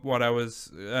back up what I was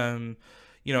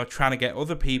you know, trying to get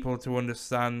other people to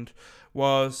understand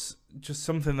was just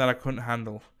something that I couldn't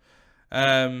handle.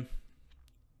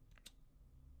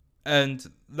 And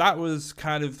that was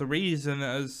kind of the reason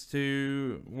as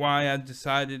to why I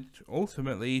decided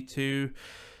ultimately to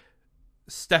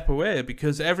step away,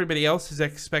 because everybody else's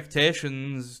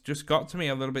expectations just got to me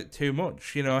a little bit too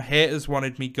much. You know, haters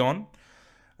wanted me gone.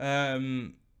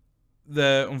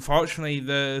 Unfortunately,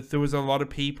 there was a lot of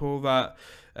people that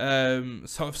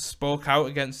sort of spoke out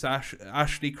against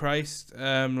Ashley Christ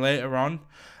later on,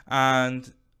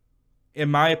 and in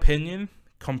my opinion,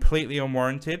 completely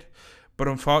unwarranted. But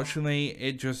unfortunately,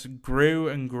 it just grew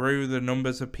and grew, the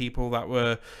numbers of people that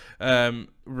were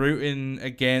rooting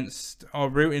against or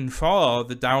rooting for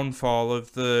the downfall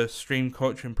of the stream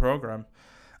coaching program.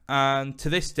 And to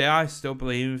this day, I still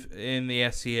believe in the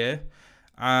SCA,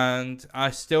 and I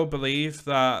still believe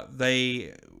that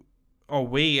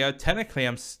technically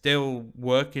I'm still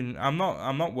working. I'm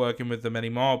not working with them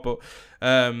anymore, but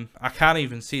I can't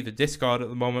even see the Discord at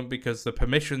the moment because the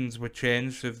permissions were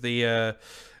changed of the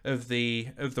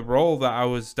role that I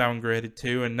was downgraded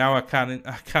to, and now I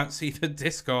can't see the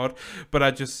Discord. But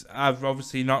I've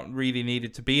obviously not really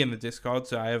needed to be in the Discord,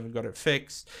 so I haven't got it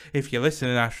fixed. If you're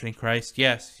listening, Ashley Christ,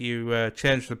 yes, you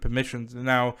changed the permissions, and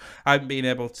now I haven't been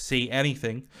able to see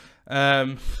anything.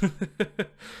 And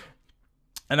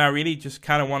I really just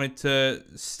kind of wanted to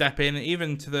step in,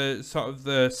 even to the sort of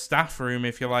the staff room,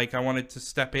 if you like. I wanted to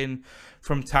step in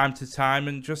from time to time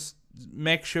and just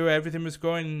make sure everything was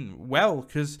going well,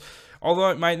 because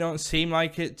although it might not seem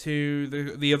like it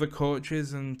to the other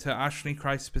coaches and to Ashley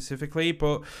Christ specifically,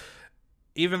 but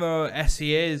even though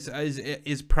SCA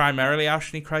is primarily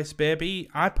Ashley Christ's baby,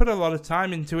 I put a lot of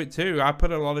time into it too. I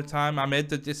made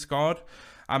the Discord.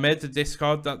 I made the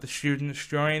Discord that the students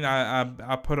join.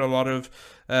 I put a lot of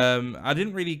I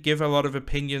didn't really give a lot of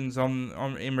opinions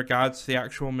on in regards to the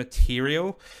actual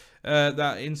material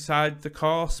that inside the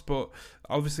course, but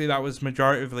obviously that was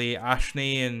majoritively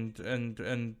Ashley and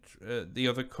the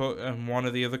other one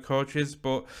of the other coaches.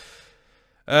 But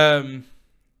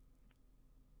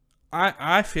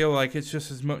I feel like it's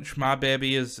just as much my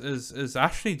baby as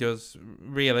Ashley does,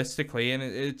 realistically, and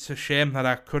it's a shame that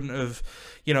I couldn't have,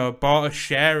 you know, bought a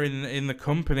share in the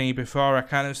company before I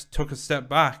kind of took a step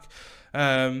back,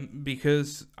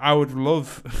 because I would have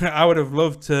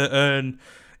loved to earn,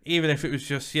 even if it was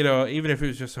just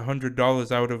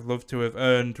 $100, I would have loved to have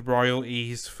earned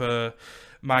royalties for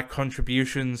my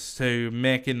contributions to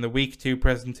making the week 2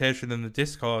 presentation in the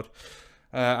Discord.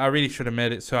 I really should have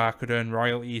made it so I could earn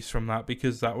royalties from that,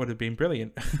 because that would have been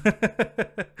brilliant.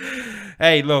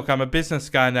 Hey, look, I'm a business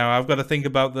guy now. I've got to think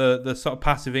about the sort of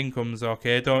passive incomes,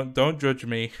 okay? Don't judge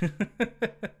me.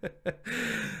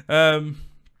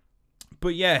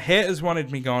 But yeah, haters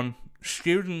wanted me gone.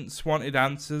 Students wanted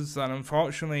answers, and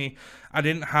unfortunately, I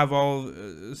didn't have all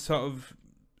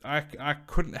I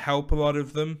couldn't help a lot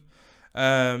of them,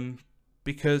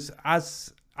 because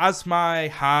as my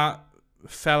heart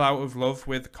fell out of love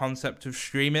with the concept of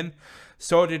streaming,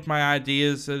 so did my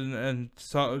ideas and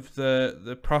sort of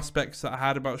the prospects that I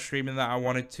had about streaming, that I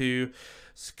wanted to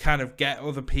kind of get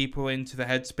other people into the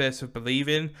headspace of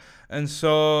believing. And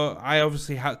so I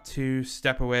obviously had to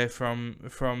step away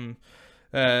from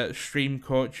stream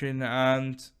coaching.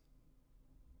 And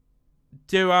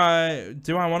do I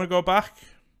want to go back?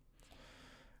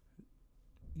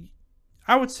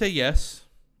 I would say yes.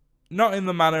 Not in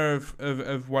the manner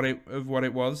of what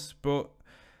it was, but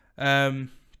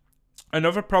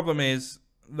another problem is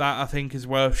that I think is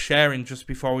worth sharing just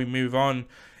before we move on,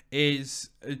 is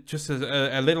just as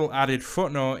a little added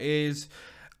footnote, is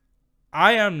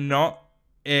I am not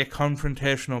a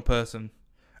confrontational person.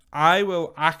 I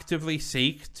will actively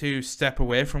seek to step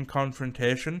away from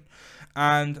confrontation.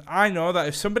 And I know that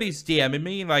if somebody's DMing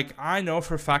me, like, I know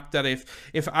for a fact that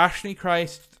if Ashley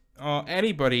Christ or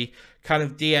anybody kind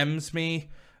of DMs me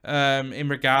in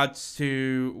regards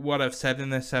to what I've said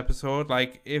in this episode,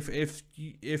 like if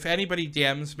anybody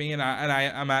DMs me and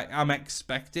I'm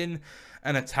expecting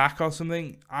an attack or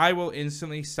something, I will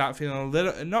instantly start feeling a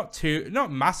little,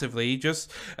 not massively,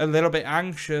 just a little bit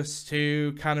anxious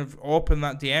to kind of open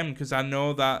that DM, because I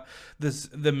know that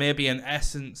there may be an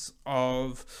essence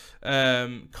of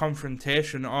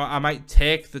confrontation, or I might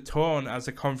take the tone as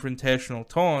a confrontational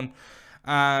tone.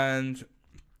 And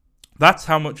that's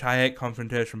how much I hate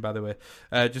confrontation, by the way,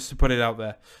 just to put it out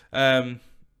there.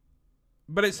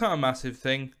 But it's not a massive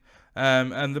thing.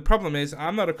 And the problem is,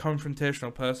 I'm not a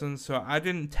confrontational person, so I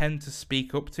didn't tend to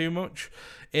speak up too much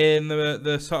in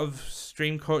the sort of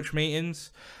stream coach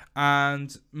meetings.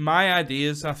 And my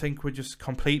ideas, I think, were just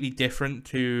completely different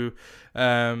to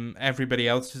everybody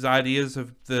else's ideas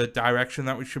of the direction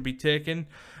that we should be taking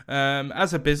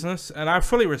as a business. And I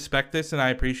fully respect this and I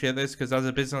appreciate this, because as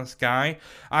a business guy,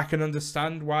 I can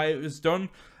understand why it was done.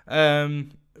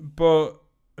 But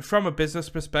from a business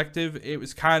perspective, it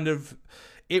was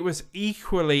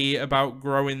equally about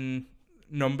growing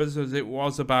numbers as it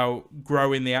was about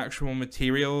growing the actual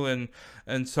material and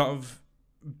sort of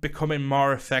becoming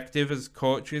more effective as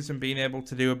coaches and being able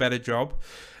to do a better job.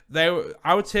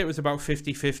 I would say it was about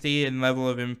 50-50 in level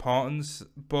of importance,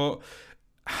 but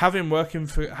having worked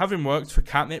for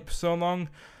Catnip for so long,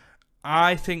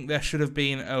 I think there should have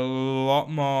been a lot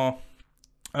more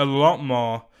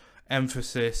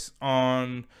emphasis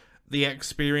on the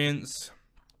experience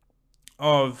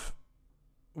of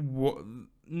what,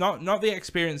 not the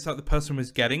experience that the person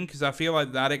was getting, because I feel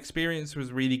like that experience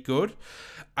was really good.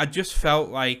 I just felt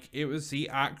like it was the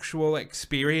actual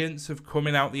experience of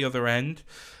coming out the other end,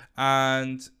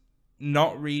 and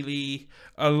not really,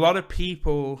 a lot of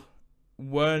people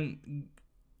weren't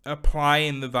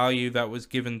applying the value that was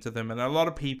given to them, and a lot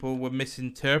of people were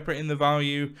misinterpreting the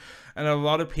value, and a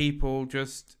lot of people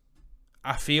just,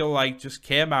 I feel like, just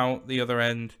came out the other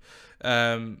end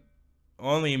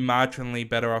only marginally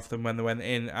better off than when they went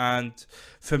in. And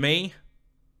for me,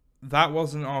 that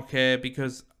wasn't okay,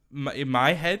 because in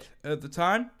my head at the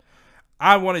time,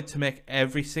 I wanted to make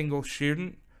every single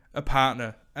student a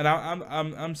partner, and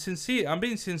I'm sincere. I'm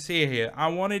being sincere here. I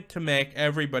wanted to make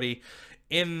everybody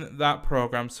in that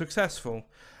program successful,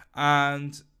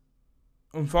 and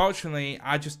unfortunately,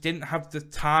 I just didn't have the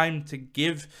time to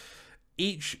give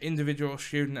each individual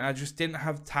student. I just didn't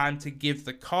have time to give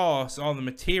the course or the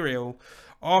material,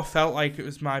 or felt like it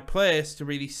was my place to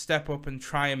really step up and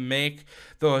try and make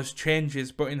those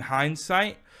changes. But in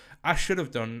hindsight, I should have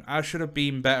done. I should have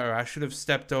been better. I should have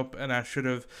stepped up, and I should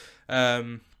have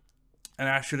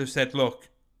said, look,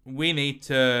 we need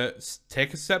to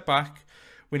take a step back.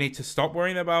 We need to stop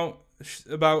worrying about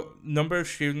number of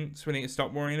students. We need to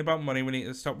stop worrying about money. We need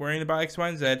to stop worrying about X, Y,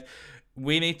 and Z.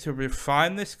 We need to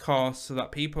refine this course so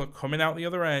that people are coming out the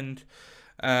other end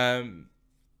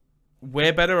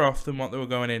way better off than what they were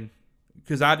going in.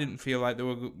 Because I didn't feel like they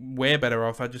were way better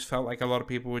off. I just felt like a lot of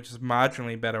people were just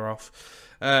marginally better off.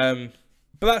 But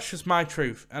that's just my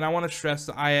truth. And I want to stress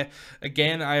that I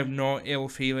have no ill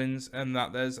feelings, and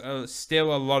that there's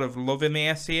still a lot of love in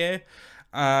the SCA.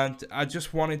 And I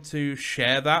just wanted to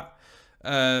share that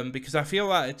because I feel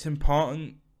like it's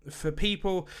important for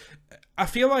people. I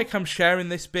feel like I'm sharing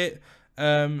this bit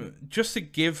just to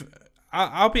give.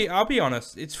 I'll be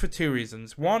honest. It's for two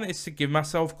reasons. One is to give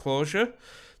myself closure,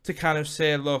 to kind of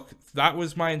say, look, that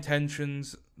was my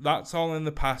intentions. That's all in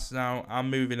the past now. I'm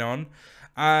moving on.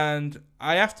 And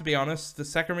I have to be honest. The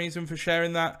second reason for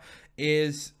sharing that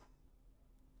is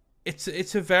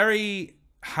it's a very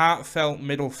heartfelt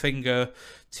middle finger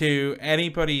to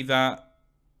anybody that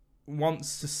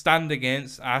wants to stand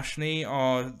against Ashney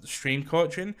or stream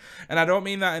coaching. And I don't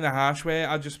mean that in a harsh way.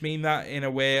 I just mean that in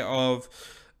a way of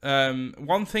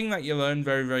one thing that you learn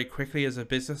very, very quickly as a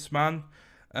businessman,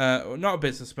 not a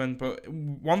businessman, but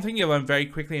one thing you learn very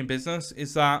quickly in business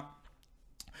is that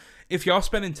if you're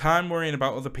spending time worrying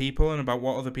about other people and about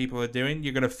what other people are doing,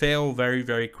 you're going to fail very,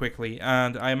 very quickly.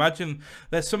 And I imagine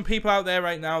there's some people out there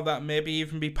right now that maybe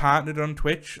even be partnered on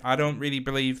Twitch. I don't really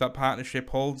believe that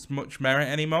partnership holds much merit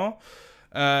anymore.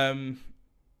 But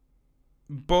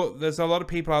there's a lot of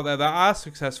people out there that are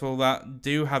successful that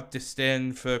do have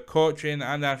disdain for coaching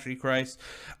and Ashley Christ.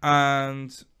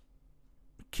 And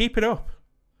keep it up.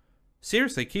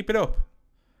 Seriously, keep it up.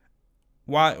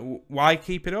 Why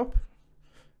keep it up?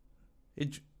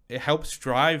 It helps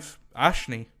drive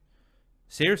Ashney.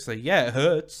 Seriously, yeah, it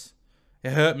hurts.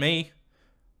 It hurt me.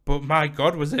 But my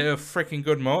God, was it a freaking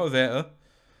good motivator.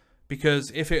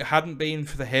 Because if it hadn't been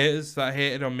for the haters that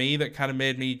hated on me, that kind of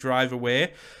made me drive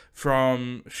away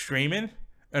from streaming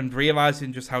and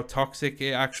realizing just how toxic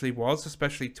it actually was,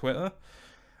 especially Twitter,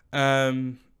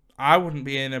 I wouldn't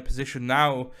be in a position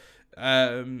now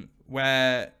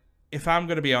where, if I'm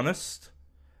going to be honest,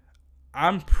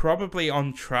 I'm probably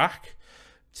on track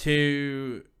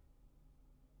to,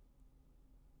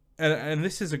 and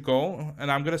this is a goal,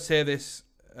 and I'm going to say this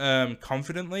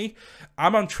confidently,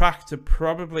 I'm on track to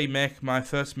probably make my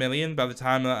first million by the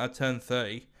time that I turn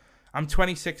 30. I'm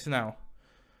 26 now,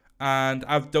 and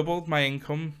I've doubled my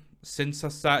income since I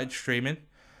started streaming.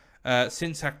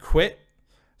 Since I quit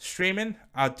streaming,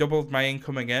 I doubled my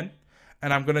income again,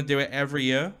 and I'm going to do it every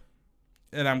year,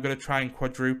 and I'm going to try and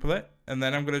quadruple it. And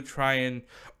then I'm going to try and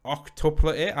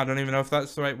octuple it. I don't even know if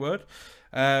that's the right word.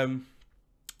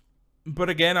 But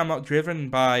again, I'm not driven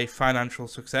by financial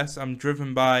success. I'm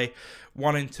driven by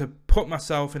wanting to put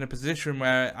myself in a position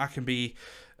where I can be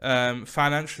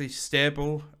financially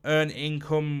stable, earn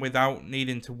income without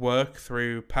needing to work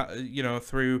through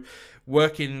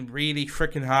working really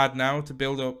freaking hard now to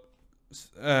build up,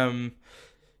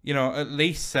 at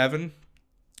least 7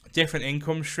 different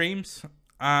income streams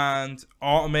and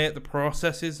automate the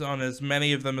processes on as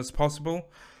many of them as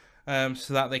possible,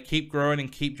 so that they keep growing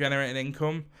and keep generating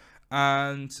income.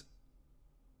 And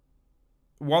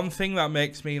one thing that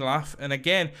makes me laugh, and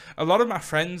again, a lot of my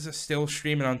friends are still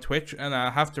streaming on Twitch, and I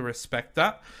have to respect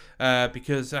that,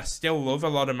 because I still love a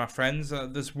lot of my friends.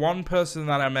 There's one person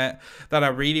that I met that I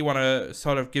really want to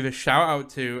sort of give a shout out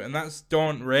to, and that's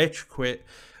Don't Rage Quit,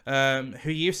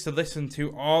 who used to listen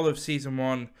to all of Season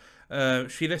 1.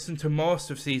 She listened to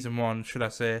most of Season 1, should I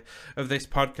say, of this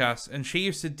podcast, and she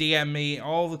used to DM me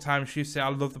all the time. She used to say, I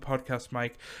love the podcast,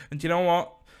 Mike. And do you know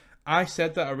what? I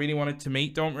said that I really wanted to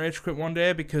meet Don't Rage Quit one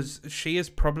day because she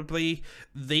is probably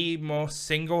the most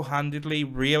single-handedly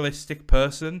realistic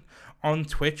person on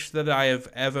Twitch that I have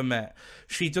ever met.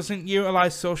 She doesn't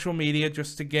utilize social media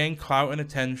just to gain clout and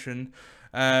attention.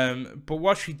 But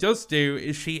what she does do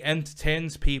is she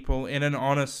entertains people in an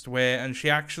honest way, and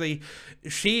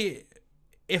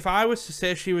if I was to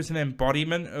say she was an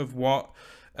embodiment of what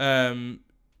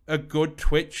a good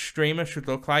Twitch streamer should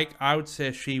look like, I would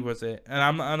say she was it.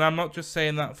 And I'm not just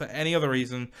saying that for any other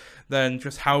reason than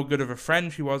just how good of a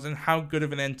friend she was and how good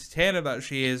of an entertainer that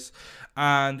she is.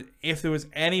 And if there was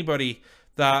anybody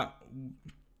that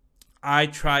I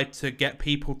tried to get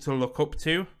people to look up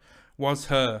to, was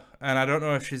her. And I don't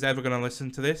know if she's ever going to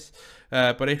listen to this,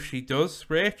 but if she does,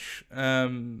 Rach,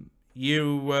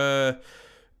 you were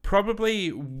probably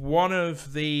one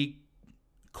of the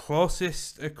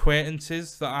closest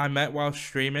acquaintances that I met while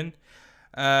streaming,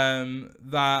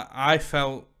 that I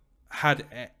felt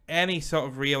had any sort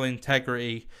of real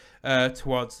integrity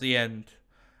towards the end.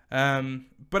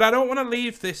 But I don't want to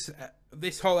leave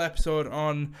this whole episode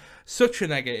on such a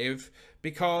negative,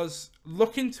 because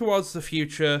looking towards the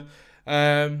future,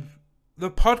 the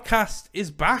podcast is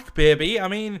back, baby. I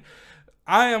mean,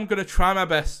 I am going to try my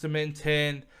best to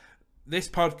maintain this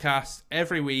podcast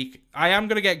every week. I am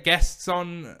going to get guests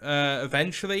on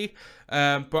eventually,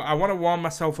 but I want to warm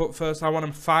myself up first. I want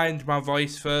to find my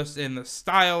voice first in the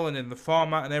style and in the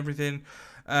format and everything,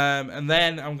 and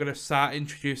then I'm going to start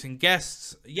introducing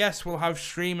guests. Yes, we'll have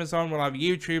streamers on, we'll have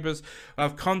YouTubers, we'll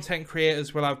have content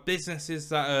creators, we'll have businesses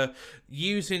that are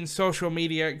using social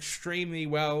media extremely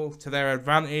well to their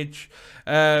advantage,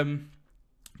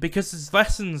 because there's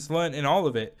lessons learned in all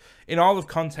of it, in all of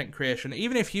content creation.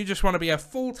 Even if you just want to be a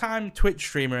full-time Twitch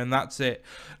streamer and that's it,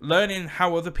 learning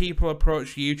how other people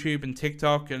approach YouTube and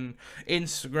TikTok and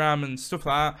Instagram and stuff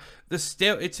like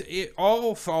that, it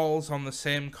all falls on the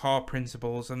same core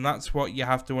principles, and that's what you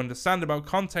have to understand about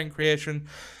content creation.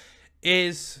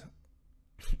 Is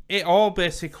it all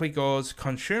basically goes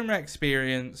consumer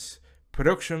experience,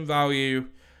 production value,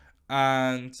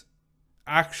 and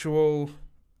actual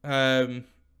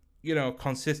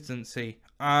consistency.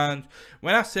 And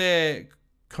when I say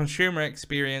consumer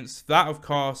experience, that of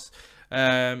course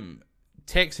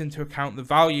takes into account the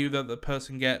value that the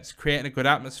person gets, creating a good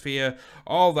atmosphere,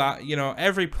 all that.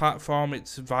 Every platform,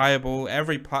 it's viable,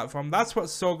 every platform. That's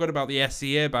what's so good about the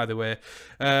SEA, by the way,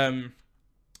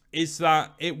 is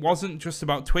that it wasn't just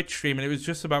about Twitch streaming, it was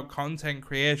just about content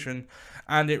creation,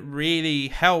 and it really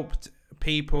helped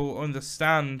people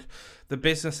understand the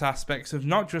business aspects of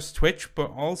not just Twitch, but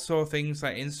also things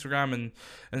like Instagram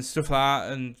and stuff like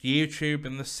that, and YouTube,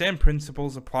 and the same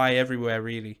principles apply everywhere,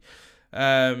 really.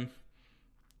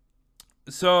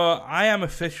 So I am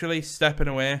officially stepping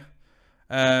away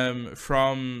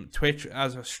from Twitch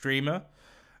as a streamer.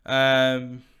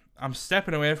 I'm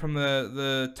stepping away from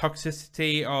the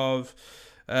toxicity of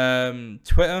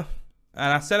Twitter,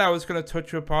 and I said I was going to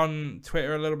touch upon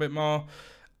Twitter a little bit more.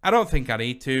 I don't think I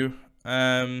need to.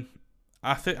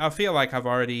 I feel like I've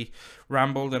already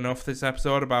rambled enough this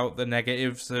episode about the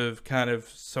negatives of kind of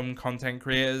some content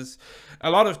creators. A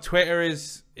lot of Twitter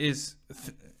is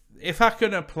if I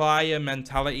can apply a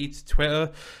mentality to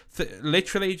Twitter,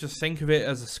 literally just think of it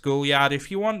as a schoolyard.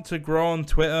 If you want to grow on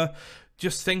Twitter,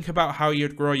 just think about how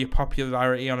you'd grow your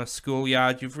popularity on a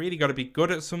schoolyard. You've really got to be good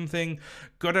at something,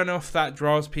 good enough that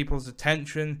draws people's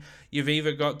attention. You've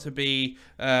either got to be,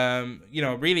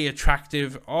 really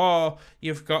attractive, or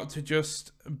you've got to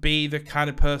just be the kind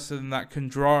of person that can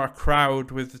draw a crowd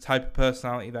with the type of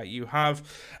personality that you have.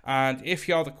 And if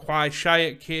you're the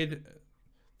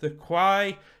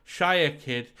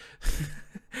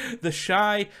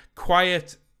shy,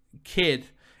 quiet kid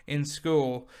in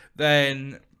school,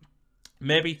 then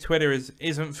maybe Twitter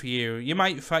isn't for you. You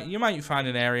might find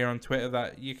an area on Twitter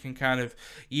that you can kind of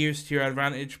use to your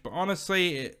advantage. But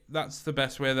honestly, that's the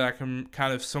best way that I can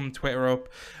kind of sum Twitter up.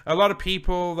 A lot of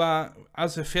people that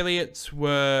as affiliates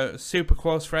were super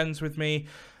close friends with me.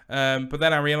 But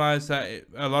then I realized that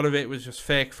a lot of it was just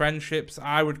fake friendships.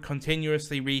 I would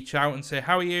continuously reach out and say,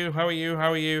 "How are you? How are you?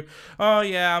 How are you? Oh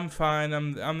yeah, I'm fine.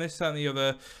 I'm this, that, and the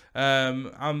other.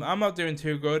 I'm not doing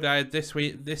too good. I had this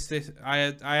week, this. I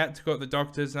had to go to the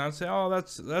doctors, and I'd say, oh,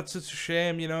 that's such a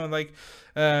shame. You know, like,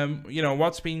 you know,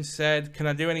 what's been said? Can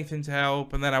I do anything to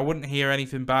help?" And then I wouldn't hear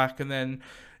anything back, and then,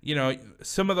 you know,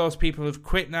 some of those people have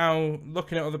quit now.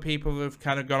 Looking at other people who have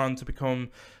kind of gone on to become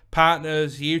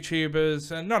partners,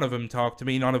 YouTubers, and none of them talk to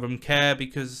me, none of them care,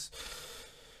 because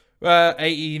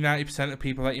 80-90% of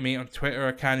people that you meet on Twitter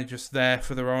are kind of just there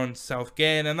for their own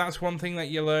self-gain. And that's one thing that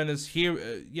you learn as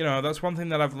you know, that's one thing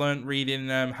that I've learned reading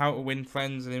How to Win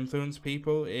Friends and Influence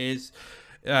People is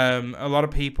a lot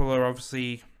of people are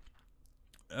obviously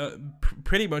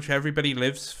pretty much everybody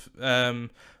lives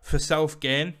for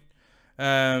self-gain.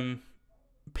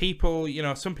 People, you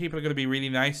know, some people are going to be really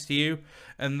nice to you,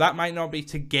 and that might not be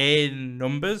to gain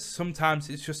numbers. Sometimes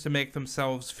it's just to make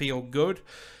themselves feel good.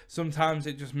 Sometimes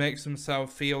it just makes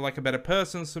themselves feel like a better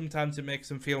person. Sometimes it makes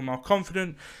them feel more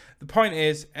confident. The point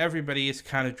is, everybody is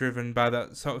kind of driven by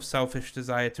that sort of selfish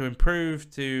desire to improve,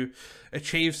 to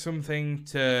achieve something,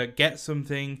 to get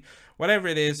something, whatever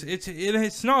it is.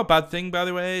 It's not a bad thing, by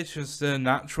the way. It's just a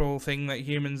natural thing that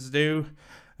humans do.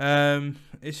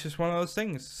 It's just one of those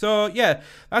things. So yeah,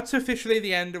 that's officially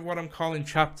the end of what I'm calling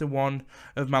chapter 1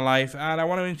 of my life, and I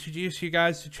want to introduce you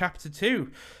guys to chapter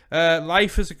 2.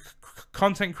 Life as a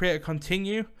content creator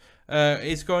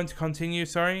is going to continue.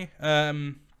 Sorry.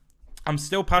 I'm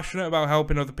still passionate about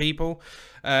helping other people.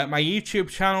 My YouTube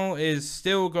channel is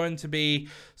still going to be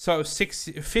sort of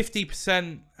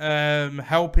 50%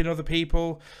 helping other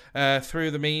people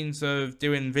through the means of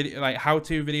doing like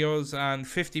how-to videos, and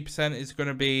 50% is going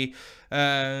to be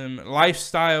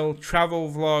lifestyle, travel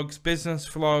vlogs, business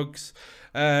vlogs.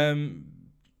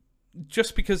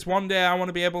 Just because one day I want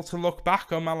to be able to look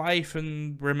back on my life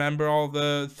and remember all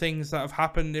the things that have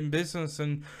happened in business,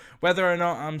 and whether or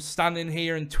not I'm standing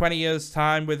here in 20 years'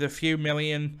 time with a few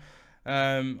million,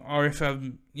 or if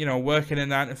I'm, you know, working a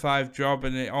 9-to-5 job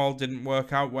and it all didn't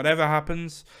work out, whatever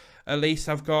happens, at least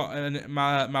I've got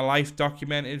my life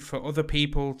documented for other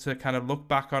people to kind of look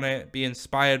back on it, be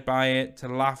inspired by it, to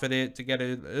laugh at it, to get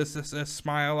a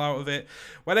smile out of it.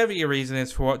 Whatever your reason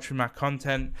is for watching my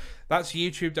content, that's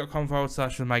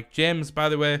youtube.com/MikeJames, by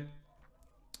the way.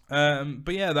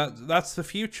 But yeah, that's the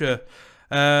future.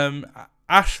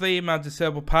 Ashley, my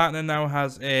disabled partner, now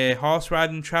has a horse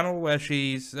riding channel where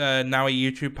she's now a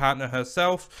YouTube partner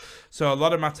herself. So a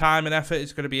lot of my time and effort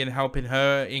is going to be in helping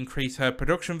her increase her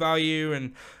production value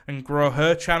and grow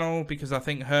her channel, because I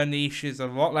think her niche is a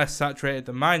lot less saturated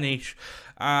than my niche.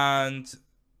 And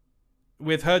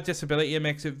with her disability, it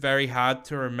makes it very hard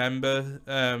to remember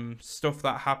stuff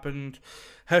that happened.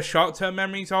 Her short-term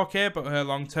memory is okay, but her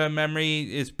long-term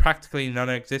memory is practically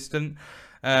non-existent.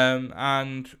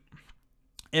 And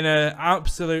in an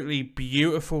absolutely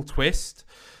beautiful twist,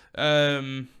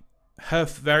 her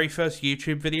very first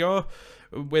YouTube video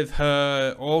with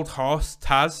her old horse,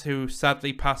 Taz, who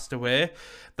sadly passed away,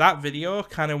 that video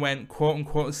kind of went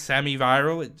quote-unquote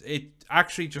semi-viral. It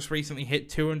actually just recently hit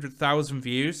 200,000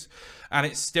 views, and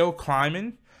it's still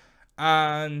climbing.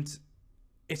 And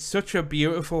it's such a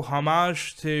beautiful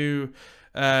homage to...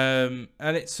 and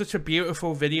it's such a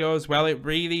beautiful video as well. It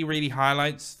really, really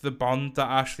highlights the bond that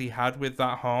Ashley had with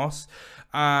that horse.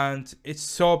 And it's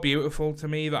so beautiful to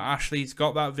me that Ashley's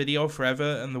got that video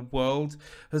forever, and the world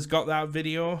has got that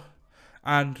video,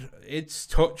 and it's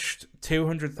touched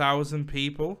 200,000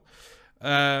 people.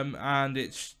 And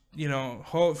it's, you know,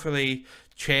 hopefully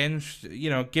changed, you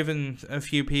know, given a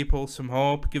few people some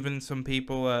hope, given some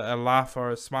people a laugh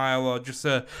or a smile, or just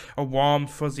a warm,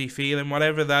 fuzzy feeling,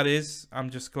 whatever that is. I'm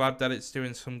just glad that it's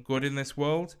doing some good in this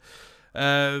world.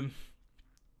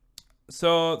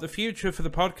 So the future for the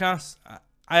podcast,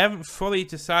 I haven't fully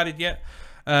decided yet,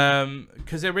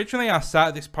 because originally I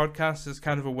started this podcast as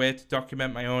kind of a way to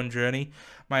document my own journey,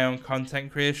 my own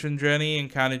content creation journey,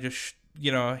 and kind of just,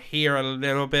 you know, hear a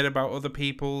little bit about other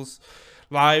people's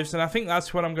lives. And I think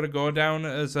that's what I'm going to go down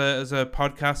as a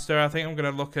podcaster. I think I'm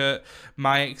going to look at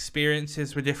my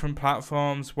experiences with different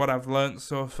platforms, what I've learned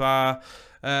so far,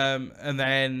 and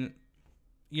then,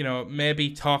 you know, maybe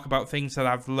talk about things that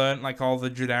I've learned, like all the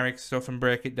generic stuff, and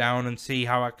break it down and see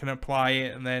how I can apply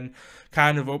it, and then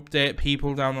kind of update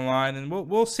people down the line, and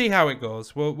we'll see how it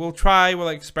goes. We'll try, we'll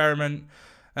experiment.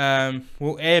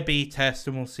 We'll A/B test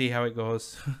and we'll see how it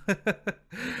goes.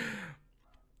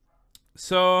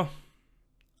 So,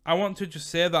 I want to just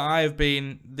say that I have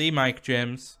been the Mike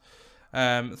James.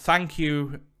 Thank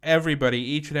you, everybody,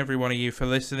 each and every one of you, for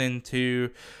listening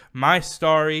to my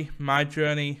story, my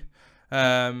journey,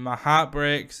 my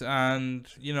heartbreaks, and,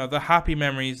 you know, the happy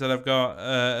memories that I've got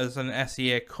as an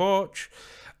SEA coach.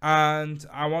 And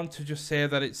I want to just say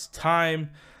that it's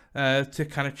time to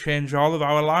kind of change all of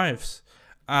our lives.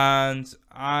 And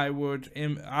I would,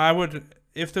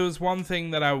 if there was one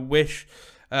thing that I wish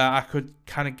I could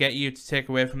kind of get you to take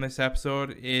away from this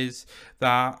episode, is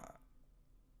that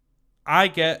I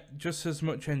get just as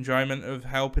much enjoyment of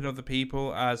helping other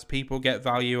people as people get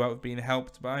value out of being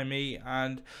helped by me.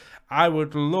 And I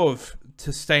would love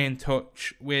to stay in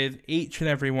touch with each and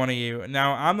every one of you.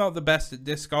 Now, I'm not the best at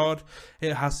Discord,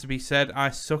 it has to be said.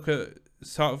 I suck at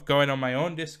sort of going on my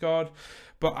own Discord.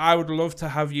 But I would love to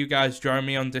have you guys join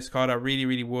me on Discord. I really,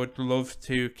 really would love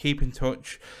to keep in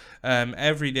touch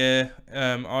every day,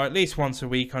 or at least once a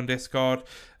week on Discord.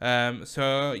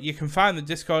 So you can find the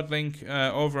Discord link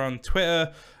over on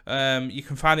Twitter. You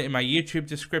can find it in my YouTube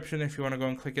description if you want to go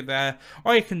and click it there.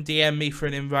 Or you can DM me for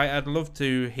an invite. I'd love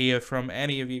to hear from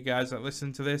any of you guys that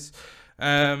listen to this.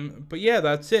 But yeah,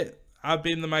 that's it. I've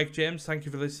been the Mike James. Thank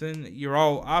you for listening. You're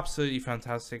all absolutely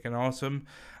fantastic and awesome.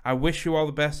 I wish you all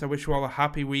the best. I wish you all a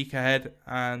happy week ahead,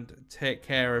 and take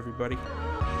care, everybody.